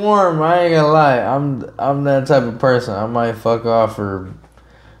gets warm, I ain't gonna lie. I'm that type of person. I might fuck off for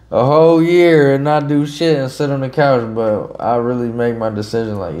a whole year and not do shit and sit on the couch, but I really make my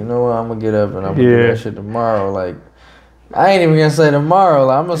decision like, you know what, I'm gonna get up and I'm gonna do that shit tomorrow. Like I ain't even gonna say tomorrow.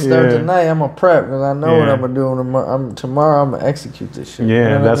 Like, I'm gonna start tonight. I'm gonna prep because I know what I'm gonna do tomorrow. I'm gonna execute this shit. Yeah,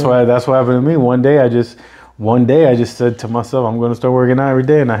 you know that's what happened to me. One day I just said to myself, I'm gonna start working out every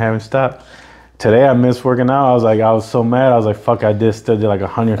day, and I haven't stopped. Today I missed working out. I was so mad. I was like, fuck, I still did like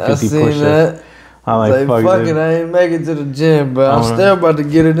 150 push-ups. I'm like, fuck it, I ain't make it to the gym, but I'm still about to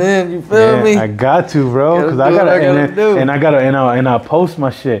get it in. You feel me? I got to, bro, because I gotta post my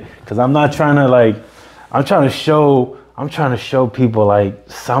shit because I'm not trying to like, I'm trying to show people like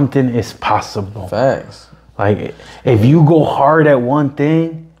something is possible. Facts. Like if you go hard at one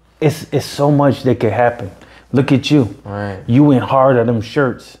thing, it's so much that could happen. Look at you. Right. You went hard at them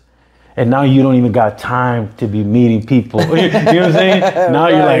shirts. And now you don't even got time to be meeting people. You know what I'm saying? Now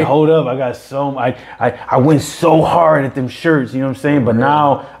you're like, hold up, I went so hard at them shirts, you know what I'm saying? But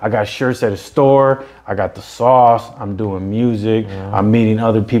now I got shirts at a store, I got the sauce, I'm doing music, I'm meeting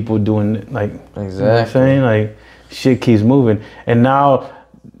other people doing like, exactly. You know what I'm saying? Like shit keeps moving. And now,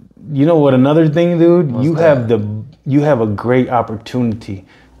 you know what, another thing, dude? You have a great opportunity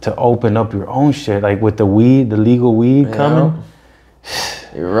to open up your own shit. Like with the legal weed coming.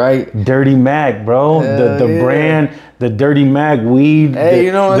 You're right. Dirty Mac, bro. The brand, the Dirty Mac weed. Hey,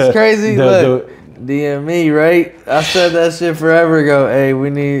 you know what's crazy? Look, DME, right? I said that shit forever ago. Hey, we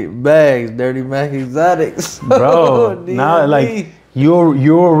need bags, Dirty Mac Exotics. Bro, now like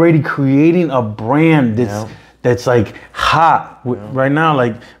you're already creating a brand that's like hot right now.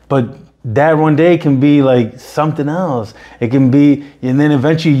 Like, but that one day can be like something else. It can be, and then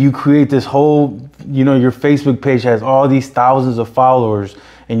eventually you create this whole, you know, your Facebook page has all these thousands of followers,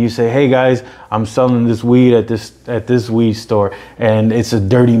 and you say, hey guys, I'm selling this weed at this weed store, and it's a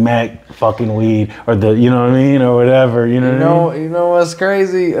Dirty Mac fucking weed, or the, you know what I mean, or whatever, you know what I mean? You know what's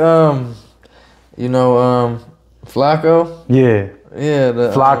crazy? Flacco? Yeah. Yeah,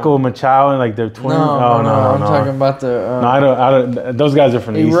 Flacco, Machado, and like they're twins. No, I'm talking about the. No, I don't. Those guys are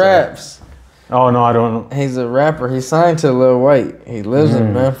from the East He raps. Side. Oh no, I don't. He's a rapper. He signed to Lil White. He lives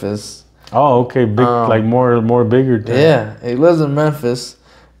in Memphis. Oh, okay, big, like more bigger. Yeah, he lives in Memphis.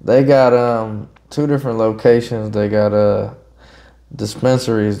 They got 2 different locations. They got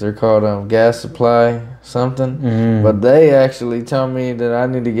dispensaries. They're called Gas Supply something. But they actually tell me that I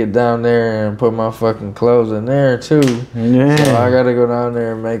need to get down there and put my fucking clothes in there too. Yeah. So I gotta go down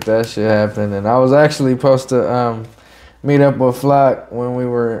there and make that shit happen. And I was actually supposed to meet up with Flock when we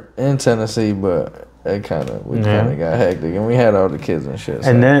were in Tennessee, but it kind of got hectic, and we had all the kids and shit.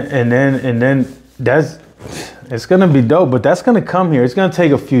 So. And then it's gonna be dope, but that's gonna come here. It's gonna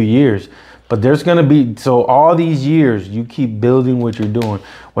take a few years. But there's gonna be, so all these years, you keep building what you're doing.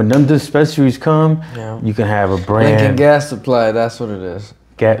 When them dispensaries come, you can have a brand. Lincoln Gas Supply, that's what it is.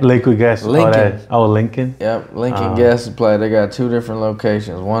 Liquid gas. Lincoln. Lincoln. Yep, Lincoln Gas Supply. They got 2 different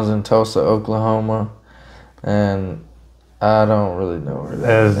locations. One's in Tulsa, Oklahoma, and I don't really know where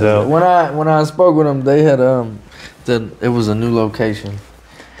that is. When I spoke with them, they had it was a new location.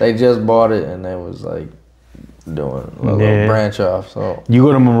 They just bought it, and they was like doing a little branch off. So you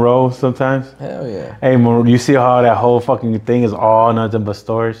go to Monroe sometimes? Hell yeah. Hey, Monroe, you see how that whole fucking thing is all nothing but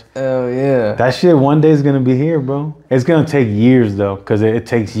stores? Hell yeah. That shit one day is gonna be here, bro. It's gonna take years though, cause it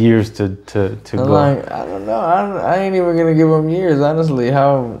takes years to go. Like, I don't know. I ain't even gonna give them years. Honestly,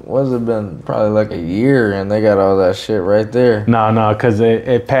 what's it been? Probably like a year, and they got all that shit right there. No, cause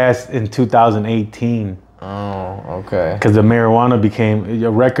it passed in 2018. Oh, okay. Because the marijuana became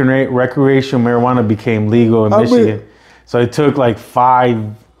recreational marijuana became legal in Michigan, so it took like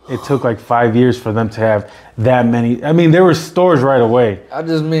 5 years for them to have that many. I mean, there were stores right away. I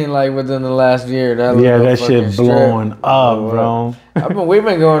just mean like within the last year. That shit blowing up, bro. We've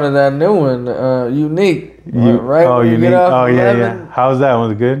been going to that new one, Unique. Right? Oh, Unique. Oh, yeah. How's that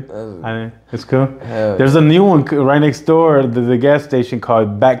one? Good? It's cool. There's a new one right next door, the gas station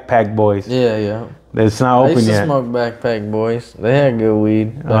called Backpack Boys. Yeah. It's not open yet. I used to smoke Backpack Boys. They had good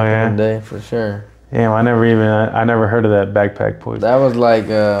weed back in the day, for sure. Damn, I never heard of that Backpack Boys. That was like,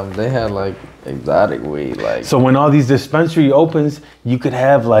 they had like exotic weed. Like. So when all these dispensary opens, you could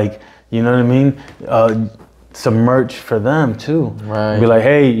have like, you know what I mean? Some merch for them too. Right. Be like,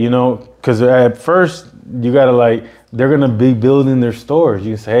 hey, you know, because at first you gotta like, they're gonna be building their stores.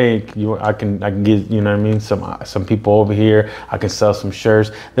 You can say, hey, I can get, you know what I mean, some people over here. I can sell some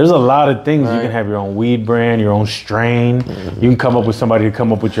shirts. There's a lot of things. Right. You can have your own weed brand, your own strain. You can come up with somebody to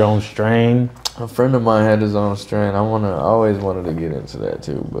come up with your own strain. A friend of mine had his own strain. I always wanted to get into that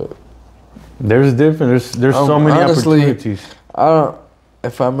too, but there's so many opportunities.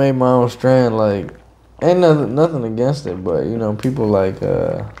 If I made my own strain, like, ain't nothing against it, but you know, people like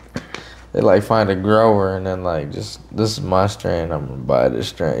they like find a grower and then like just, this is my strain, I'm gonna buy this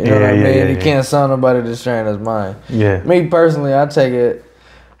strain. You know what I mean? You can't sell nobody this strain as mine. Yeah. Me personally, I take it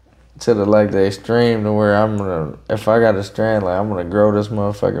to the extreme to where if I got a strain, like I'm gonna grow this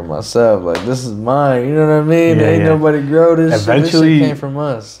motherfucker myself. Like, this is mine. You know what I mean? Ain't nobody grow this shit. This shit came from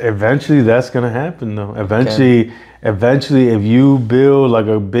us. Eventually that's gonna happen though. Eventually if you build like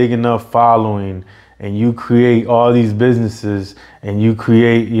a big enough following and you create all these businesses and you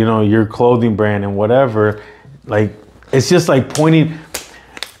create, you know, your clothing brand and whatever, like, it's just like okay,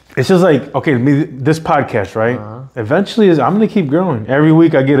 this podcast, right? Eventually, I'm gonna keep growing. Every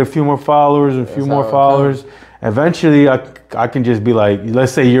week I get a few more followers, Eventually, I can just be like,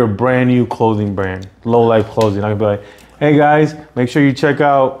 let's say you're a brand new clothing brand, Low Life Clothing. I can be like, hey guys, make sure you check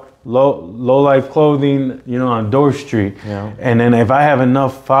out Low Life Clothing, you know, on Dorr Street. Yeah. And then if I have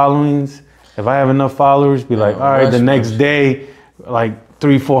enough followers, be like, all right, the next day, like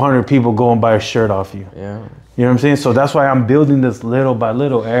 300-400 people go and buy a shirt off you. Yeah. You know what I'm saying? So that's why I'm building this little by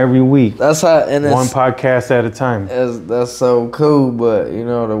little every week. That's how, and one podcast at a time. That's so cool, but you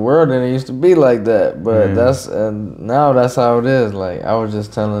know, the world didn't used to be like that. But now that's how it is. Like, I was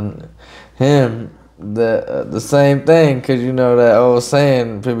just telling him that the same thing, because you know that old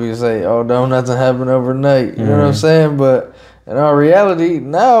saying, people say, "Oh, don't nothing happen overnight." You know what I'm saying? But in our reality,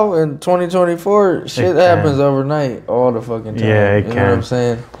 now in 2024, shit happens overnight all the fucking time. Yeah, it can. You know what I'm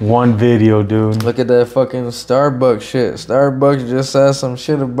saying? One video, dude. Look at that fucking Starbucks shit. Starbucks just said some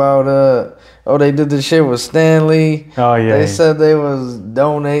shit about, they did this shit with Stanley. Oh, yeah. They said they was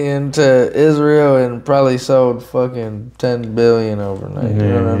donating to Israel and probably sold fucking 10 billion overnight. You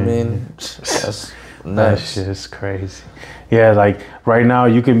know what I mean? That's nuts. That shit is crazy. Yeah, like right now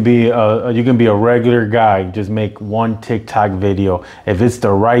you can be a regular guy, just make one TikTok video. If it's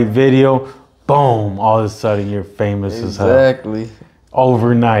the right video, boom, all of a sudden you're famous as hell. Exactly.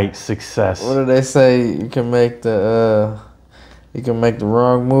 Overnight success. What do they say? You can make the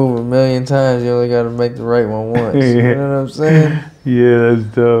wrong move a million times. You only got to make the right one once. You know what I'm saying? Yeah, that's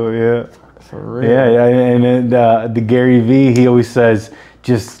dope. Yeah. For real. Yeah, and then the Gary V, he always says,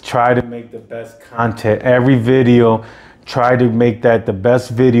 just try to make the best content. Every video, try to make that the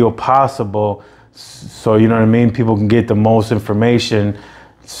best video possible, so you know what I mean, people can get the most information,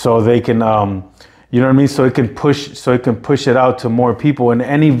 so they can you know what I mean, so it can push it out to more people. In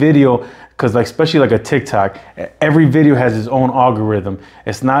any video, because like especially like a TikTok, every video has its own algorithm.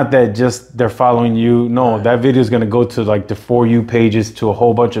 It's not that just they're following you. No, that video is going to go to like the For You pages to a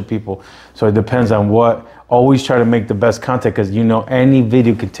whole bunch of people. So it depends on what. Always try to make the best content, because you know any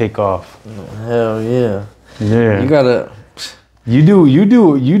video can take off. Hell yeah. Yeah. You gotta. You do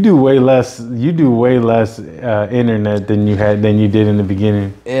way less internet than you did in the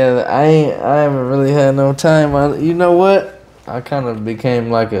beginning. Yeah, I haven't really had no time. You know what? I kind of became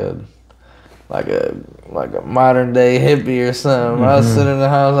like a modern day hippie or something. I was sitting in the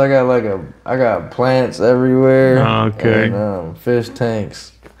house. I got plants everywhere. Okay. And fish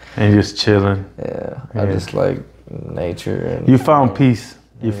tanks. And just chilling. Yeah. I just like nature. And you found peace.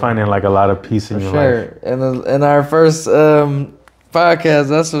 You're finding like a lot of peace in your life. And in our first podcast,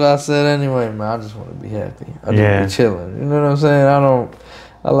 that's what I said anyway, man. I just want to be happy. I just be chilling. You know what I'm saying?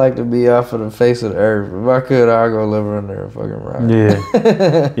 I like to be off of the face of the earth. If I could, I'd go live under a fucking rock.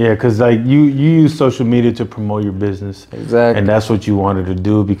 Yeah. Yeah, because like you use social media to promote your business. Exactly. And that's what you wanted to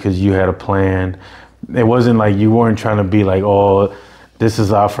do because you had a plan. It wasn't like you weren't trying to be like, oh, this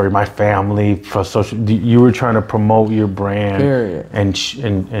is out for my family, for social. You were trying to promote your brand. Period.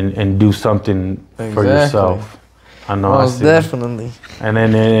 And do something for yourself. I know. Most definitely. And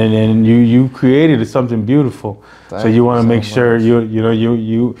then you created something beautiful. So you want to make sure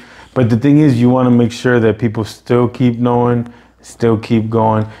you. But the thing is, you want to make sure that people still keep knowing, still keep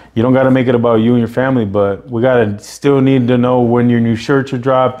going. You don't got to make it about you and your family, but we still need to know when your new shirts are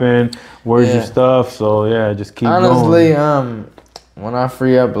dropping, where's your stuff. So yeah, just keep going. Honestly, when I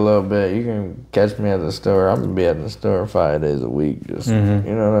free up a little bit, you can catch me at the store. I'm gonna be at the store 5 days a week, just you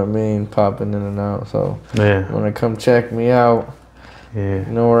know what I mean, popping in and out. So wanna come check me out. Yeah.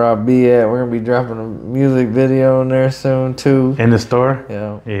 You know where I'll be at. We're gonna be dropping a music video in there soon too. In the store?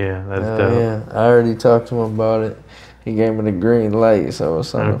 Yeah. Yeah, that's dope. Yeah, I already talked to him about it. He gave me the green light, so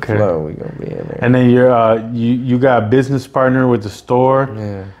it's on the flow. We gonna be in there. And then you got a business partner with the store.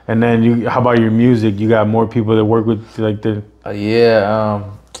 Yeah. And then how about your music? You got more people that work with like the.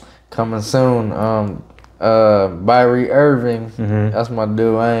 Coming soon. Byrie Irving. That's my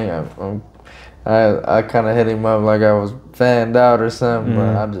dude. I kind of hit him up like I was fanned out or something,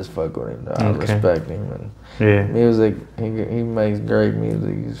 but I just fuck with him. I respect him. And music, he makes great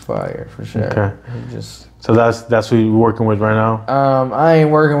music. He's fire for sure. Okay. So that's who you're working with right now? I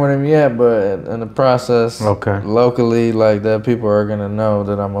ain't working with him yet, but in the process, locally, like that, people are gonna know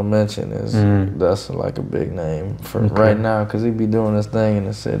that I'm gonna mention that's like a big name for right now, cause he be doing this thing in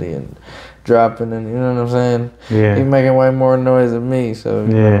the city and dropping, and you know what I'm saying? Yeah. He making way more noise than me, so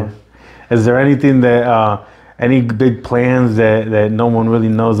you know. Is there anything that any big plans that no one really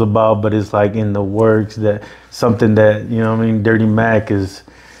knows about, but it's like in the works, that something that, you know what I mean, Dirty Mac is,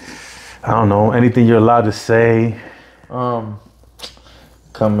 I don't know, anything you're allowed to say? Coming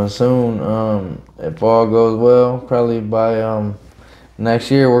soon. If all goes well, probably by next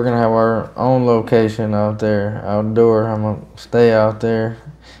year, we're gonna have our own location out there, outdoor. I'm gonna stay out there.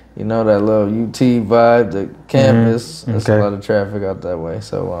 You know, that little UT vibe, the campus. There's a lot of traffic out that way.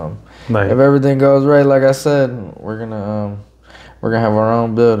 So if everything goes right, like I said, we're gonna have our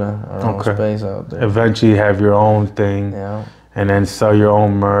own building, our own space out there. Eventually have your own thing. Yeah. And then sell your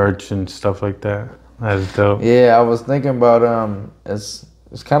own merch and stuff like that. That's dope. Yeah, I was thinking about it's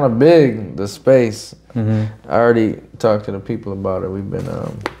kind of big, the space. I already talked to the people about it. We've been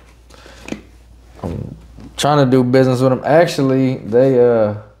I'm trying to do business with them. Actually,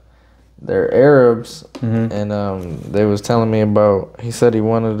 they're Arabs, and they was telling me about. He said he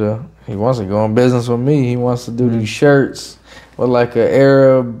wants to go in business with me. He wants to do these shirts with like an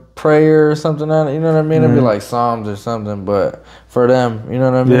Arab prayer or something on it. You know what I mean? It'd be like Psalms or something, but for them, you know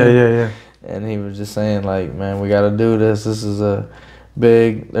what I mean? Yeah. And he was just saying like, man, we got to do this. This is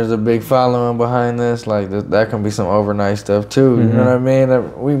there's a big following behind this. Like that can be some overnight stuff too. You know what I mean?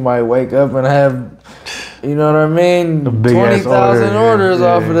 That we might wake up and have. You know what I mean? 20,000 orders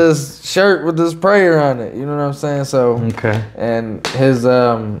off of this shirt with this prayer on it. You know what I'm saying? So, and his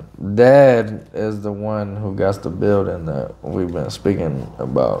dad is the one who got the building that we've been speaking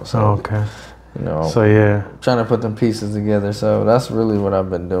about. So, you know, trying to put them pieces together. So that's really what I've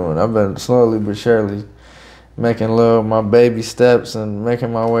been doing. I've been slowly but surely making my baby steps and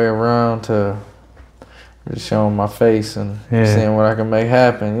making my way around to just showing my face and seeing what I can make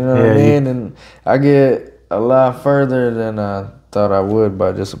happen. You know what I mean? And I get a lot further than I thought I would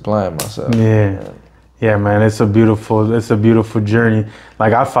by just applying myself. Yeah, man, it's a beautiful journey.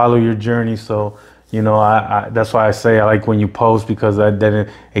 Like I follow your journey, so you know, I that's why I say I like when you post, because then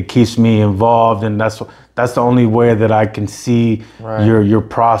it keeps me involved, and that's the only way that I can see your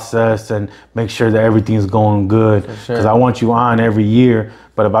process and make sure that everything's going good. Because I want you on every year.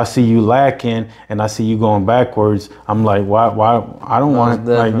 But if I see you lacking and I see you going backwards, I'm like, why? I don't want,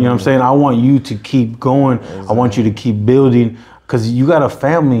 like, you know what I'm saying? I want you to keep going. Exactly. I want you to keep building, because you got a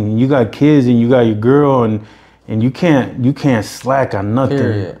family and you got kids and you got your girl, and you can't slack on nothing.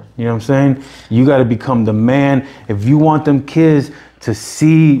 Period. You know what I'm saying? You got to become the man. If you want them kids to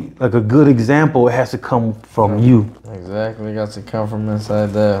see like a good example, it has to come from you. Exactly. It got to come from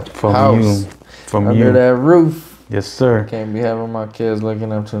inside the house. Under that roof. Yes, sir. Can't be having my kids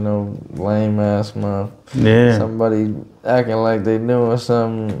looking up to no lame ass mom. Yeah. Somebody acting like they doing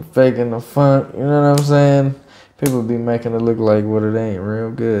something, faking the funk. You know what I'm saying? People be making it look like what it ain't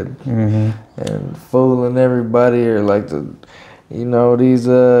real good, and fooling everybody, or like these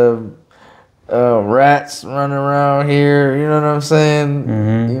rats running around here. You know what I'm saying?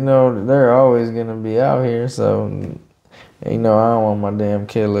 You know, they're always gonna be out here, so. You know, I don't want my damn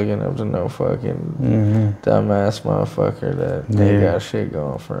kid looking up to no fucking dumbass motherfucker that ain't got shit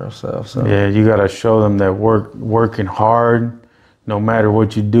going for himself. So yeah, you gotta show them that working hard, no matter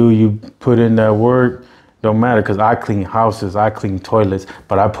what you do, you put in that work. Don't matter, because I clean houses, I clean toilets,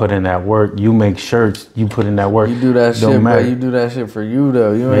 but I put in that work. You make shirts, you put in that work. You do that shit, but you do that shit for you,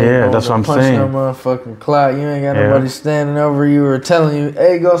 though. You ain't that's what I'm saying. No motherfucking clout. You ain't got nobody standing over you or telling you,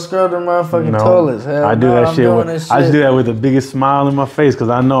 hey, go scrub the motherfucking toilets. Hell I do that shit. I just do that with the biggest smile in my face, because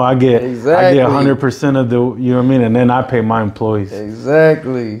I know I get 100% of the, you know what I mean? And then I pay my employees.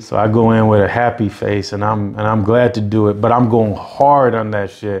 Exactly. So I go in with a happy face, and I'm glad to do it, but I'm going hard on that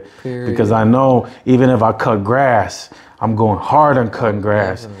shit. Period. Because I know even if I cut grass, I'm going hard on cutting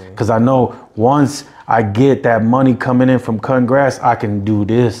grass, because I know once I get that money coming in from cutting grass, I can do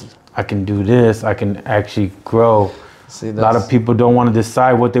this, I can actually grow. See, a lot of people don't want to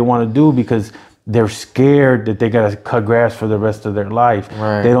decide what they want to do because they're scared that they got to cut grass for the rest of their life.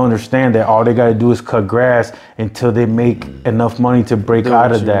 Right. They don't understand that all they got to do is cut grass until they make enough money to break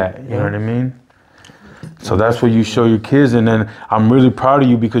out of that. You know what I mean? So that's what you show your kids, and then I'm really proud of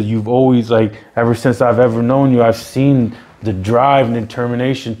you, because you've always, like, ever since I've ever known you, I've seen the drive and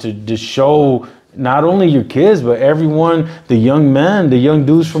determination to show not only your kids, but everyone, the young men, the young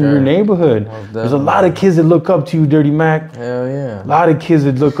dudes from your neighborhood. There's a lot of kids that look up to you, Dirty Mac. Hell yeah. A lot of kids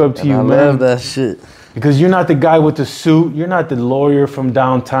that look up to you, man. I love that shit. Because you're not the guy with the suit. You're not the lawyer from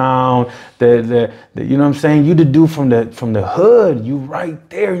downtown. You know what I'm saying? You the dude from the hood. You right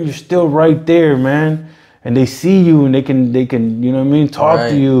there. You're still right there, man. And they see you, and they can, you know what I mean,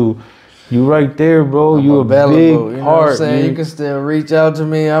 talk to you. You right there, bro. You a big you know what heart. I'm saying? You can still reach out to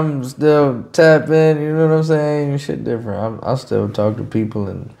me. I'm still tap in. You know what I'm saying? Shit different. I still talk to people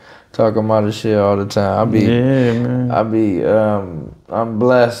and talk them out of shit all the time. I'm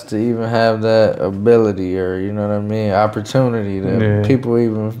blessed to even have that ability, or you know what I mean, opportunity that people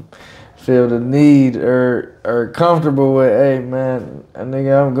even feel the need or comfortable with. Hey man,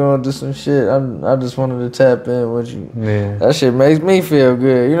 nigga, I'm going through some shit. I just wanted to tap in with you. Yeah. That shit makes me feel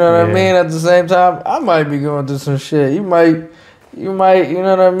good. You know what I mean? At the same time, I might be going through some shit. You might, you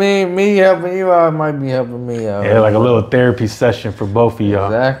know what I mean? Me helping you out might be helping me out. Yeah, like a little therapy session for both of y'all.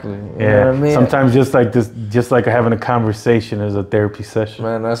 Exactly. You know what I mean? Sometimes just like having a conversation is a therapy session.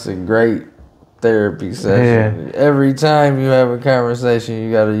 Man, that's a great therapy session. Yeah. Every time you have a conversation,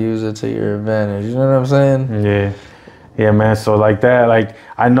 you got to use it to your advantage. You know what I'm saying? Yeah. Yeah, man. So like that, like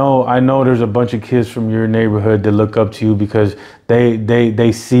I know there's a bunch of kids from your neighborhood that look up to you because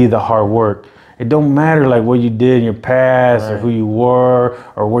they see the hard work. It don't matter like what you did in your past or who you were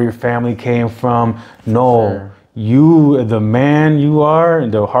or where your family came from. No, you, the man you are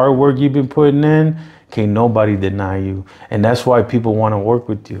and the hard work you've been putting in, can't nobody deny you. And that's why people want to work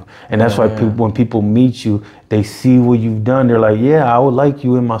with you. And that's why people, when people meet you, they see what you've done. They're like, yeah, I would like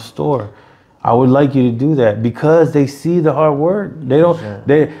you in my store. I would like you to do that, because they see the hard work. They don't,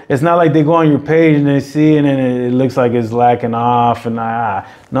 it's not like they go on your page and they see it and it looks like it's lacking off and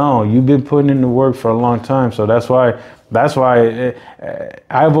no, you've been putting in the work for a long time. So that's why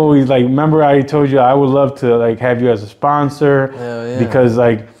I've always, like, remember I told you I would love to like have you as a sponsor because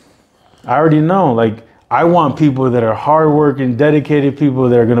like, I already know, like, I want people that are hardworking, dedicated people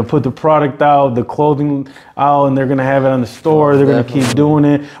that are going to put the product out, the clothing out, and they're going to have it on the store. They're going to keep doing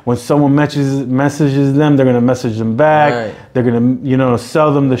it. When someone messages them, they're going to message them back. Right. They're going to,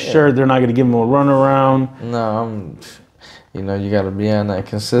 sell them the shirt. They're not going to give them a runaround. No, you got to be on that.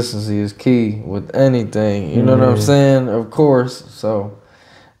 Consistency is key with anything. You know what I'm saying? Of course. So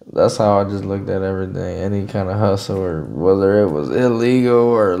that's how I just looked at everything. Any kind of hustle, or whether it was illegal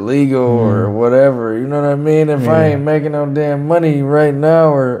or legal or whatever. You know what I mean? If I ain't making no damn money right now,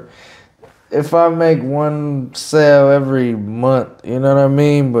 or if I make one sale every month, you know what I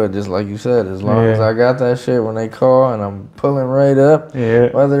mean? But just like you said, as long as I got that shit when they call and I'm pulling right up,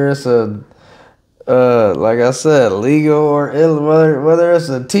 whether it's like I said, legal or whether it's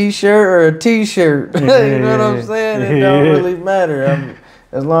a t-shirt or a t-shirt, you know what I'm saying? It don't really matter.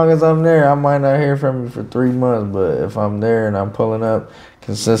 As long as I'm there, I might not hear from you for 3 months, but if I'm there and I'm pulling up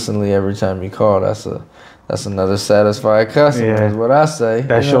consistently every time you call, that's that's another satisfied customer. Is what I say.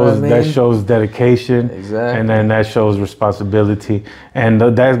 That shows that shows dedication. Exactly. And then that shows responsibility, and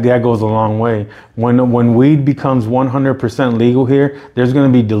that goes a long way. When weed becomes 100% legal here, there's going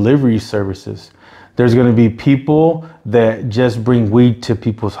to be delivery services. There's going to be people that just bring weed to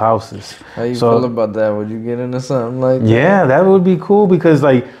people's houses. How you feel about that? Would you get into something like that? Yeah, that would be cool because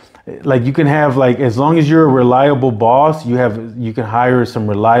like you can have like, as long as you're a reliable boss, you can hire some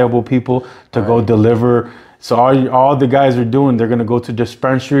reliable people to go deliver. So all the guys are doing, they're gonna go to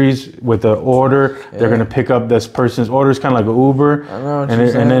dispensaries with an order. They're gonna pick up this person's order. It's kind of like an Uber. I know what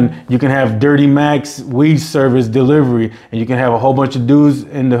and then you can have Dirty Mac's weed service delivery, and you can have a whole bunch of dudes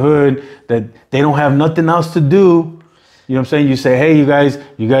in the hood that they don't have nothing else to do. You know what I'm saying? You say, hey, you guys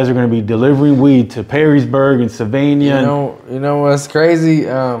are gonna be delivering weed to Perrysburg and Sylvania. You know what's crazy?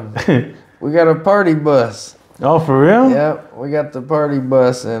 We got a party bus. Oh, for real? Yep, we got the party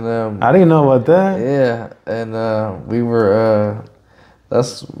bus, and I didn't know about that. Yeah, and we were.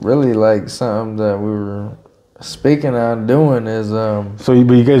 That's really like something that we were speaking on doing is. So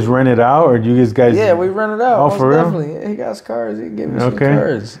you guys rent it out, or do you guys? Yeah, we rent it out. Oh, for real? Definitely. Yeah, he got his cards. He gave me some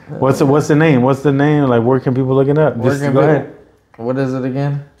cards. What's the name? What's the name? Like, where can people look it up? Just go ahead. What is it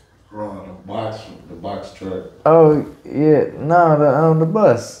again? The box truck. Oh yeah, no, the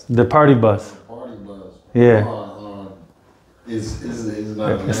bus. The party bus. Party bus. Yeah. It's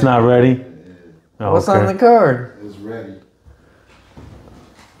not. It's not ready. Yeah. Oh, What's on the card? It's ready.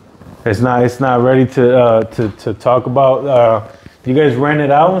 It's not ready to talk about. You guys rent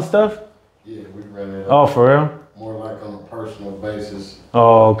it out and stuff? Yeah, we rent it out. Oh, for real? More like on a personal basis.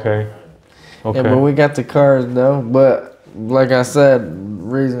 Oh, okay. Yeah, but we got the cards though. But like I said,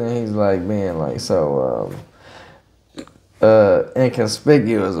 reason he's like being like so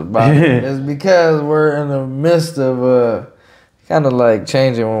inconspicuous about it is because we're in the midst of kind of like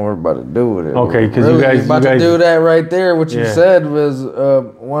changing what we're about to do with it. Okay, because really, you guys about to do that right there. What you Yeah. said was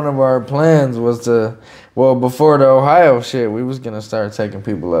one of our plans was to, well, before the Ohio shit, we was gonna start taking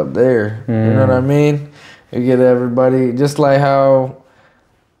people up there. You know what I mean? You get everybody just like how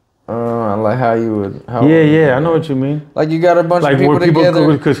you would. Yeah, I know what you mean. Like you got a bunch Like of people where people together.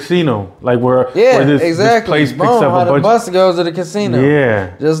 go to the casino, like where this exactly. place picks Boom, up how a the bunch. bus goes to the casino.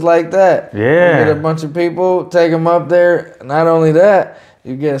 Yeah. Just like that. Yeah. You get a bunch of people, take them up there. Not only that,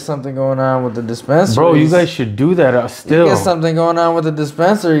 you get something going on with the dispensaries. Bro, you guys should do that still. You get something going on with the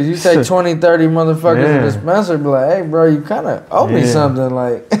dispensaries. You take 20, 30 motherfuckers to the dispensary, be like, hey, bro, you kind of owe me something.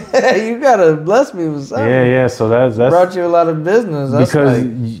 Like, you got to bless me with something. Yeah. So that's brought you a lot of business. That's because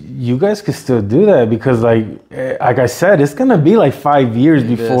you guys could still do that because like I said, it's going to be like 5 years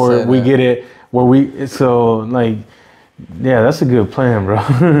before we get it where yeah, that's a good plan,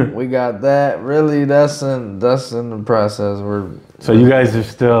 bro. We got that. Really, that's in the process. So you guys are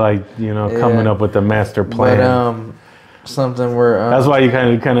still like, coming up with the master plan. But something where that's why you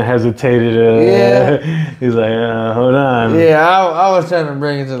kind of hesitated. He's like, hold on. Yeah, I was trying to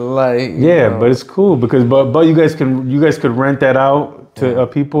bring it to the light. Yeah, but it's cool because but you guys could rent that out to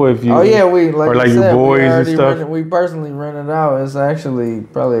people if you. Oh yeah, we like or like you your said, boys and stuff. We personally rent it out. It's actually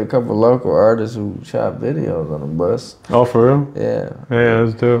probably a couple local artists who shot videos on the bus. Oh, for real? Yeah. Yeah,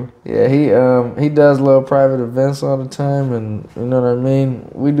 that's dope. Yeah, he does little private events all the time, and you know what I mean.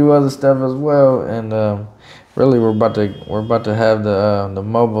 We do other stuff as well, and really we're about to have the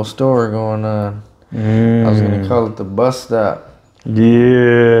mobile store going on. I was gonna call it the bus stop.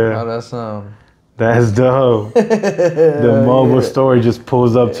 Yeah. How that sound? That's dope. The mobile store just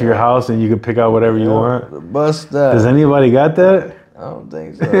pulls up to your house and you can pick out whatever you want. The bus stop. Does anybody got that? I don't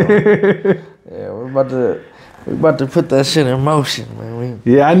think so. Yeah, we're about to put that shit in motion, man.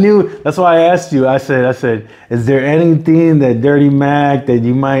 Yeah, I knew. That's why I asked you. I said, is there anything that Dirty Mac that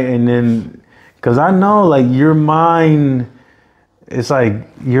you might, and then, because I know like your mind, it's like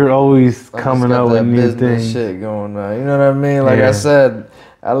you're always coming up with new things. Shit going on. You know what I mean? Like I said,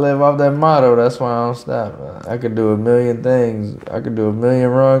 I live off that motto. That's why I don't stop. I could do a million things. I could do a million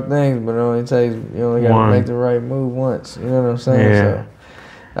wrong things, but it only takes, you only got to make the right move once. You know what I'm saying? Yeah. So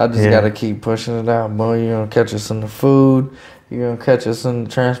I just got to keep pushing it out, boy. You're going to catch us in the food. You're going to catch us in the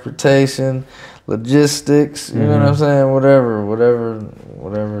transportation, logistics. You know what I'm saying?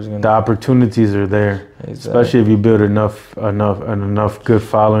 Whatever's going to. The opportunities are there. Exactly. Especially if you build enough good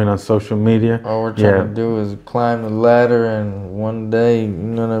following on social media. All we're trying to do is climb the ladder, and one day, you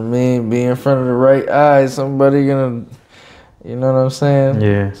know what I mean, be in front of the right eye. Somebody gonna, you know what I'm saying?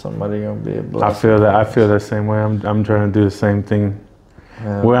 Yeah. Somebody gonna be a blessing. I feel that same way. I'm trying to do the same thing.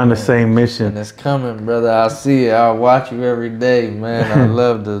 We're on the same mission. And it's coming, brother. I see it. I watch you every day, man. I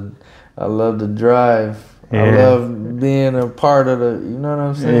love the drive. I love being a part of the. You know what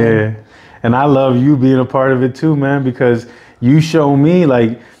I'm saying? Yeah. And I love you being a part of it too, man, because you show me,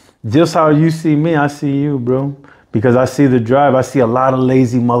 like, just how you see me, I see you, bro. Because I see the drive. I see a lot of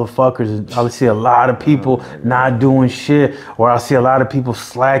lazy motherfuckers. I see a lot of people not doing shit, or I see a lot of people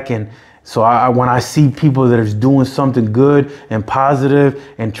slacking. So when I see people that are doing something good and positive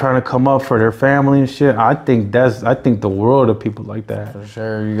and trying to come up for their family and shit, I think the world of people like that. For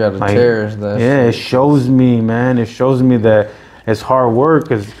sure, you gotta cherish that. Yeah, shit. It shows me, man. It shows me that it's hard work.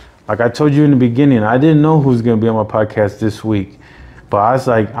 Cause like I told you in the beginning, I didn't know who's gonna be on my podcast this week. But I was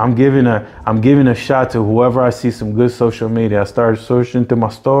like, I'm giving a shot to whoever I see some good social media. I started searching through my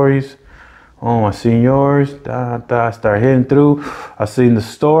stories. Oh, I seen yours. I started hitting through. I seen the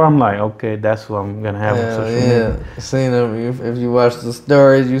store. I'm like, okay, that's what I'm gonna have on social media. Seen them. If you watch the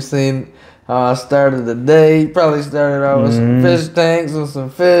stories, you seen how I started the day. Probably started out with some fish tanks and some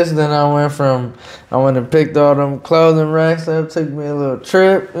fish. Then I went and picked all them clothing racks up. Took me a little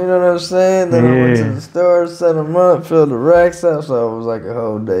trip. You know what I'm saying? Then I went to the store, set them up, filled the racks up. So it was like a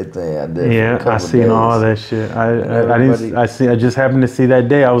whole day thing I did. Yeah, I seen all that shit. I just happened to see that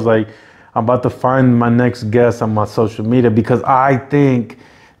day. I was like, I'm about to find my next guest on my social media, because I think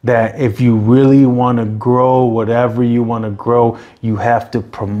that if you really want to grow whatever you want to grow, you have to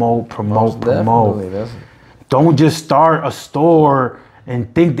promote. Don't just start a store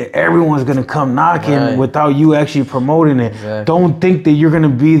and think that everyone's going to come knocking without you actually promoting it. Exactly. Don't think that you're going to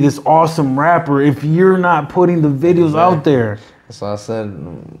be this awesome rapper if you're not putting the videos out there. That's what I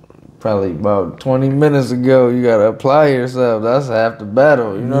said probably about 20 minutes ago. You got to apply yourself. That's half the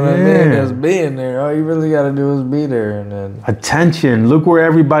battle. You know what I mean? Just being there. All you really got to do is be there. And then attention. Look where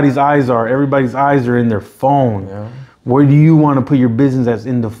everybody's eyes are. Everybody's eyes are in their phone. Yeah. Where do you want to put your business? That's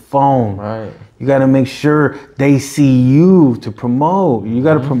in the phone. Right. You got to make sure they see you to promote. You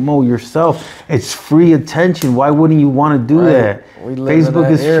got to promote yourself. It's free attention. Why wouldn't you want to do that?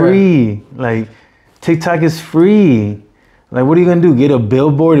 Facebook is free. Like, TikTok is free. Like, what are you gonna do? Get a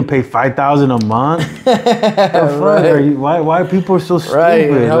billboard and pay $5,000 a month? Why people are so stupid? Right.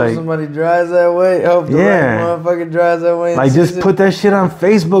 And hope somebody drives that way. Hope the right motherfucker drives that way. Like, just put that shit on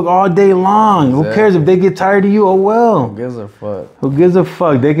Facebook all day long. Exactly. Who cares if they get tired of you? Oh well. Who gives a fuck? Who gives a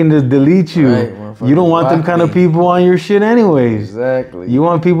fuck? They can just delete you. Right, you don't want them kind of people on your shit anyways. Exactly. You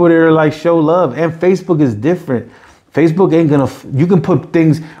want people that are like show love. And Facebook is different. Facebook ain't gonna. You can put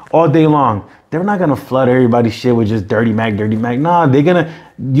things all day long. They're not gonna flood everybody's shit with just Dirty Mac. Nah, they're gonna.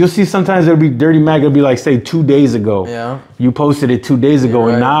 You'll see sometimes it'll be Dirty Mac. It'll be like, say, 2 days ago. Yeah. You posted it 2 days ago,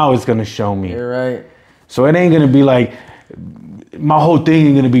 and now it's gonna show me. You're right. So it ain't gonna be like, my whole thing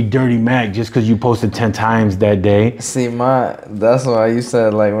ain't gonna be Dirty Mac just because you posted 10 times that day. See, that's why you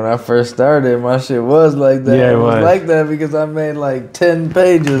said, like, when I first started, my shit was like that. Yeah, it was like that because I made like 10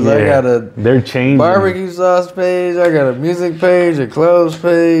 pages. Yeah. I got they're changing. Barbecue sauce page. I got a music page, a clothes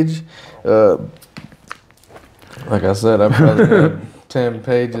page. Like I said, I probably had 10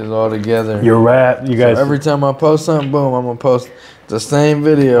 pages all together. Your rap, you guys. So every time I post something, boom, I'm gonna post the same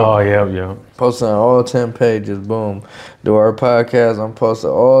video. Oh yeah. Posting all 10 pages, boom. Do our podcast, I'm posting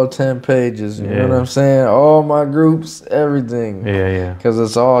all 10 pages. You know what I'm saying? All my groups, everything. Yeah. Because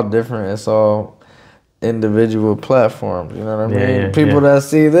it's all different. It's all individual platforms. You know what I mean? People that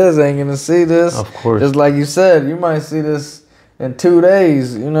see this ain't gonna see this. Of course. Just like you said, you might see this in 2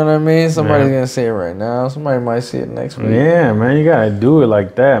 days, you know what I mean? Somebody's gonna see it right now. Somebody might see it next week. Yeah, man, you gotta do it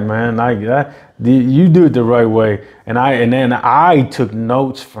like that, man. You do it the right way, and then I took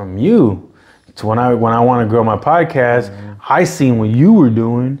notes from you. So when I want to grow my podcast, I seen what you were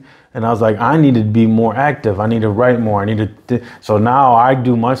doing, and I was like, I need to be more active. I need to write more. So now I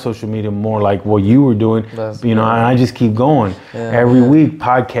do my social media more like what you were doing. And I just keep going. Every week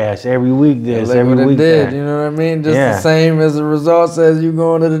podcast, every week this, every week that. You know what I mean? Just the same as the results as you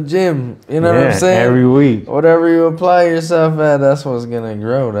going to the gym. You know what I'm saying? Every week. Whatever you apply yourself at, that's what's gonna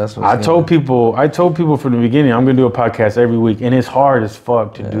grow. I told people from the beginning, I'm gonna do a podcast every week, and it's hard as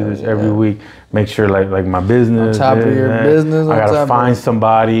fuck to do this every week. Make sure like my business. On top of your business. I gotta find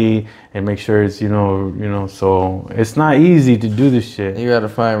somebody and make sure it's so it's not easy to do this shit. You gotta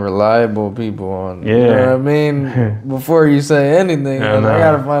find reliable people on. You know what I mean? Before you say anything, I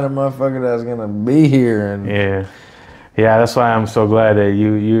gotta find a motherfucker that's gonna be here and yeah, that's why I'm so glad that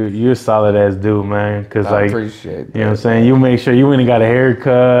you're a solid ass dude, man. Cause I appreciate that. You know what I'm saying? You make sure you went and got a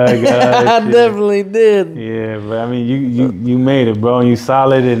haircut. I definitely did. Yeah, but I mean you made it, bro. And you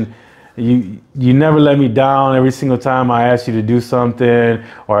solid, and you never let me down. Every single time I asked you to do something,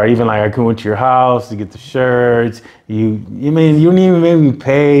 or even like I went to your house to get the shirts. You didn't even make me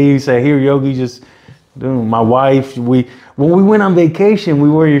pay. You say, here, Yogi, just Dude, my wife, when we went on vacation, we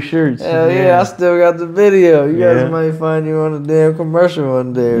wore your shirts. Hell yeah, I still got the video. You guys might find you on a damn commercial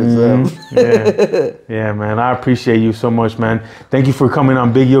one day or something. Yeah, man. I appreciate you so much, man. Thank you for coming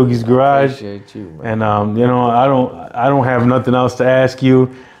on Big Yogi's Garage. I appreciate you, man. And you know, I don't have nothing else to ask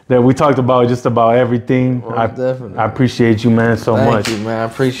you. That we talked about just about everything. Definitely. I appreciate you, man, so much. Thank you, man. I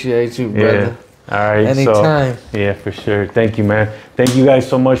appreciate you, brother. All right. Anytime. So, yeah, for sure. Thank you, man. Thank you guys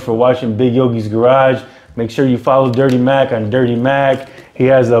so much for watching Big Yogi's Garage. Make sure you follow Dirty Mac on Dirty Mac. He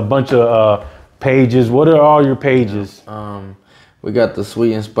has a bunch of pages. What are all your pages? We got the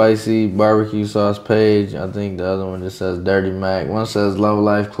sweet and spicy barbecue sauce page. I think the other one just says Dirty Mac. One says Low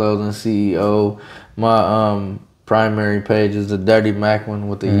Life Clothing CEO. My primary page is the Dirty Mac one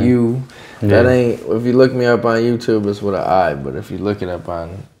with the U. That ain't, if you look me up on YouTube, it's with an I, but if you look it up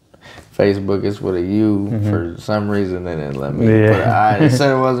on Facebook, it's with a U. For some reason, they didn't let me put an I. They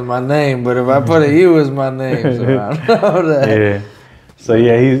said it wasn't my name, but if I put a U, it's my name, so I don't know that. Yeah. So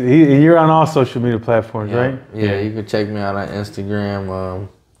yeah, you're on all social media platforms, right? Yeah, you can check me out on Instagram.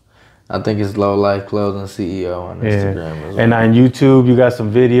 I think it's Low Life Clothing CEO on Instagram as well. And on YouTube, you got some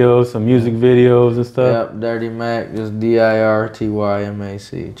videos, some music videos and stuff? Yep, Dirty Mac, just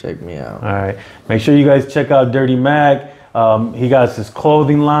DIRTYMAC. Check me out. All right. Make sure you guys check out Dirty Mac. He got his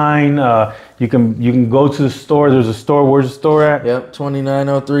clothing line. You can go to the store. There's a store. Where's the store at? Yep,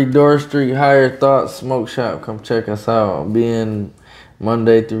 2903 Door Street, Higher Thoughts Smoke Shop. Come check us out. I'll be in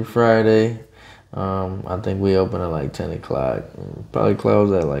Monday through Friday. I think we open at like 10 o'clock. Probably close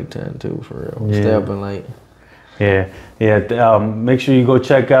at like 10 too, for real. Yeah. Stay open late. Yeah. Make sure you go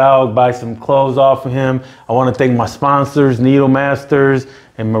check it out. Buy some clothes off of him. I want to thank my sponsors, Needle Masters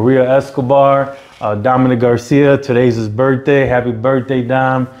and Maria Escobar. Dominic Garcia, today's his birthday. Happy birthday,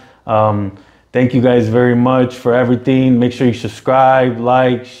 Dom. Thank you guys very much for everything. Make sure you subscribe,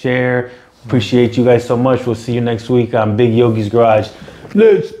 like, share. Appreciate you guys so much. We'll see you next week on Big Yogi's Garage.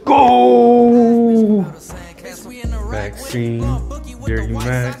 Let's go! Backstream, Dirty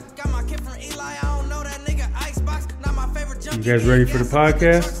Mac. You guys ready for the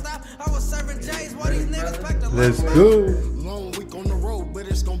podcast? Let's go!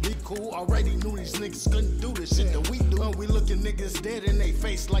 Already knew these niggas couldn't do this shit that we do. We looking niggas dead in they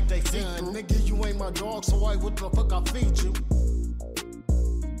face like they done. Nigga, you ain't my dog, so why what the fuck I feed you?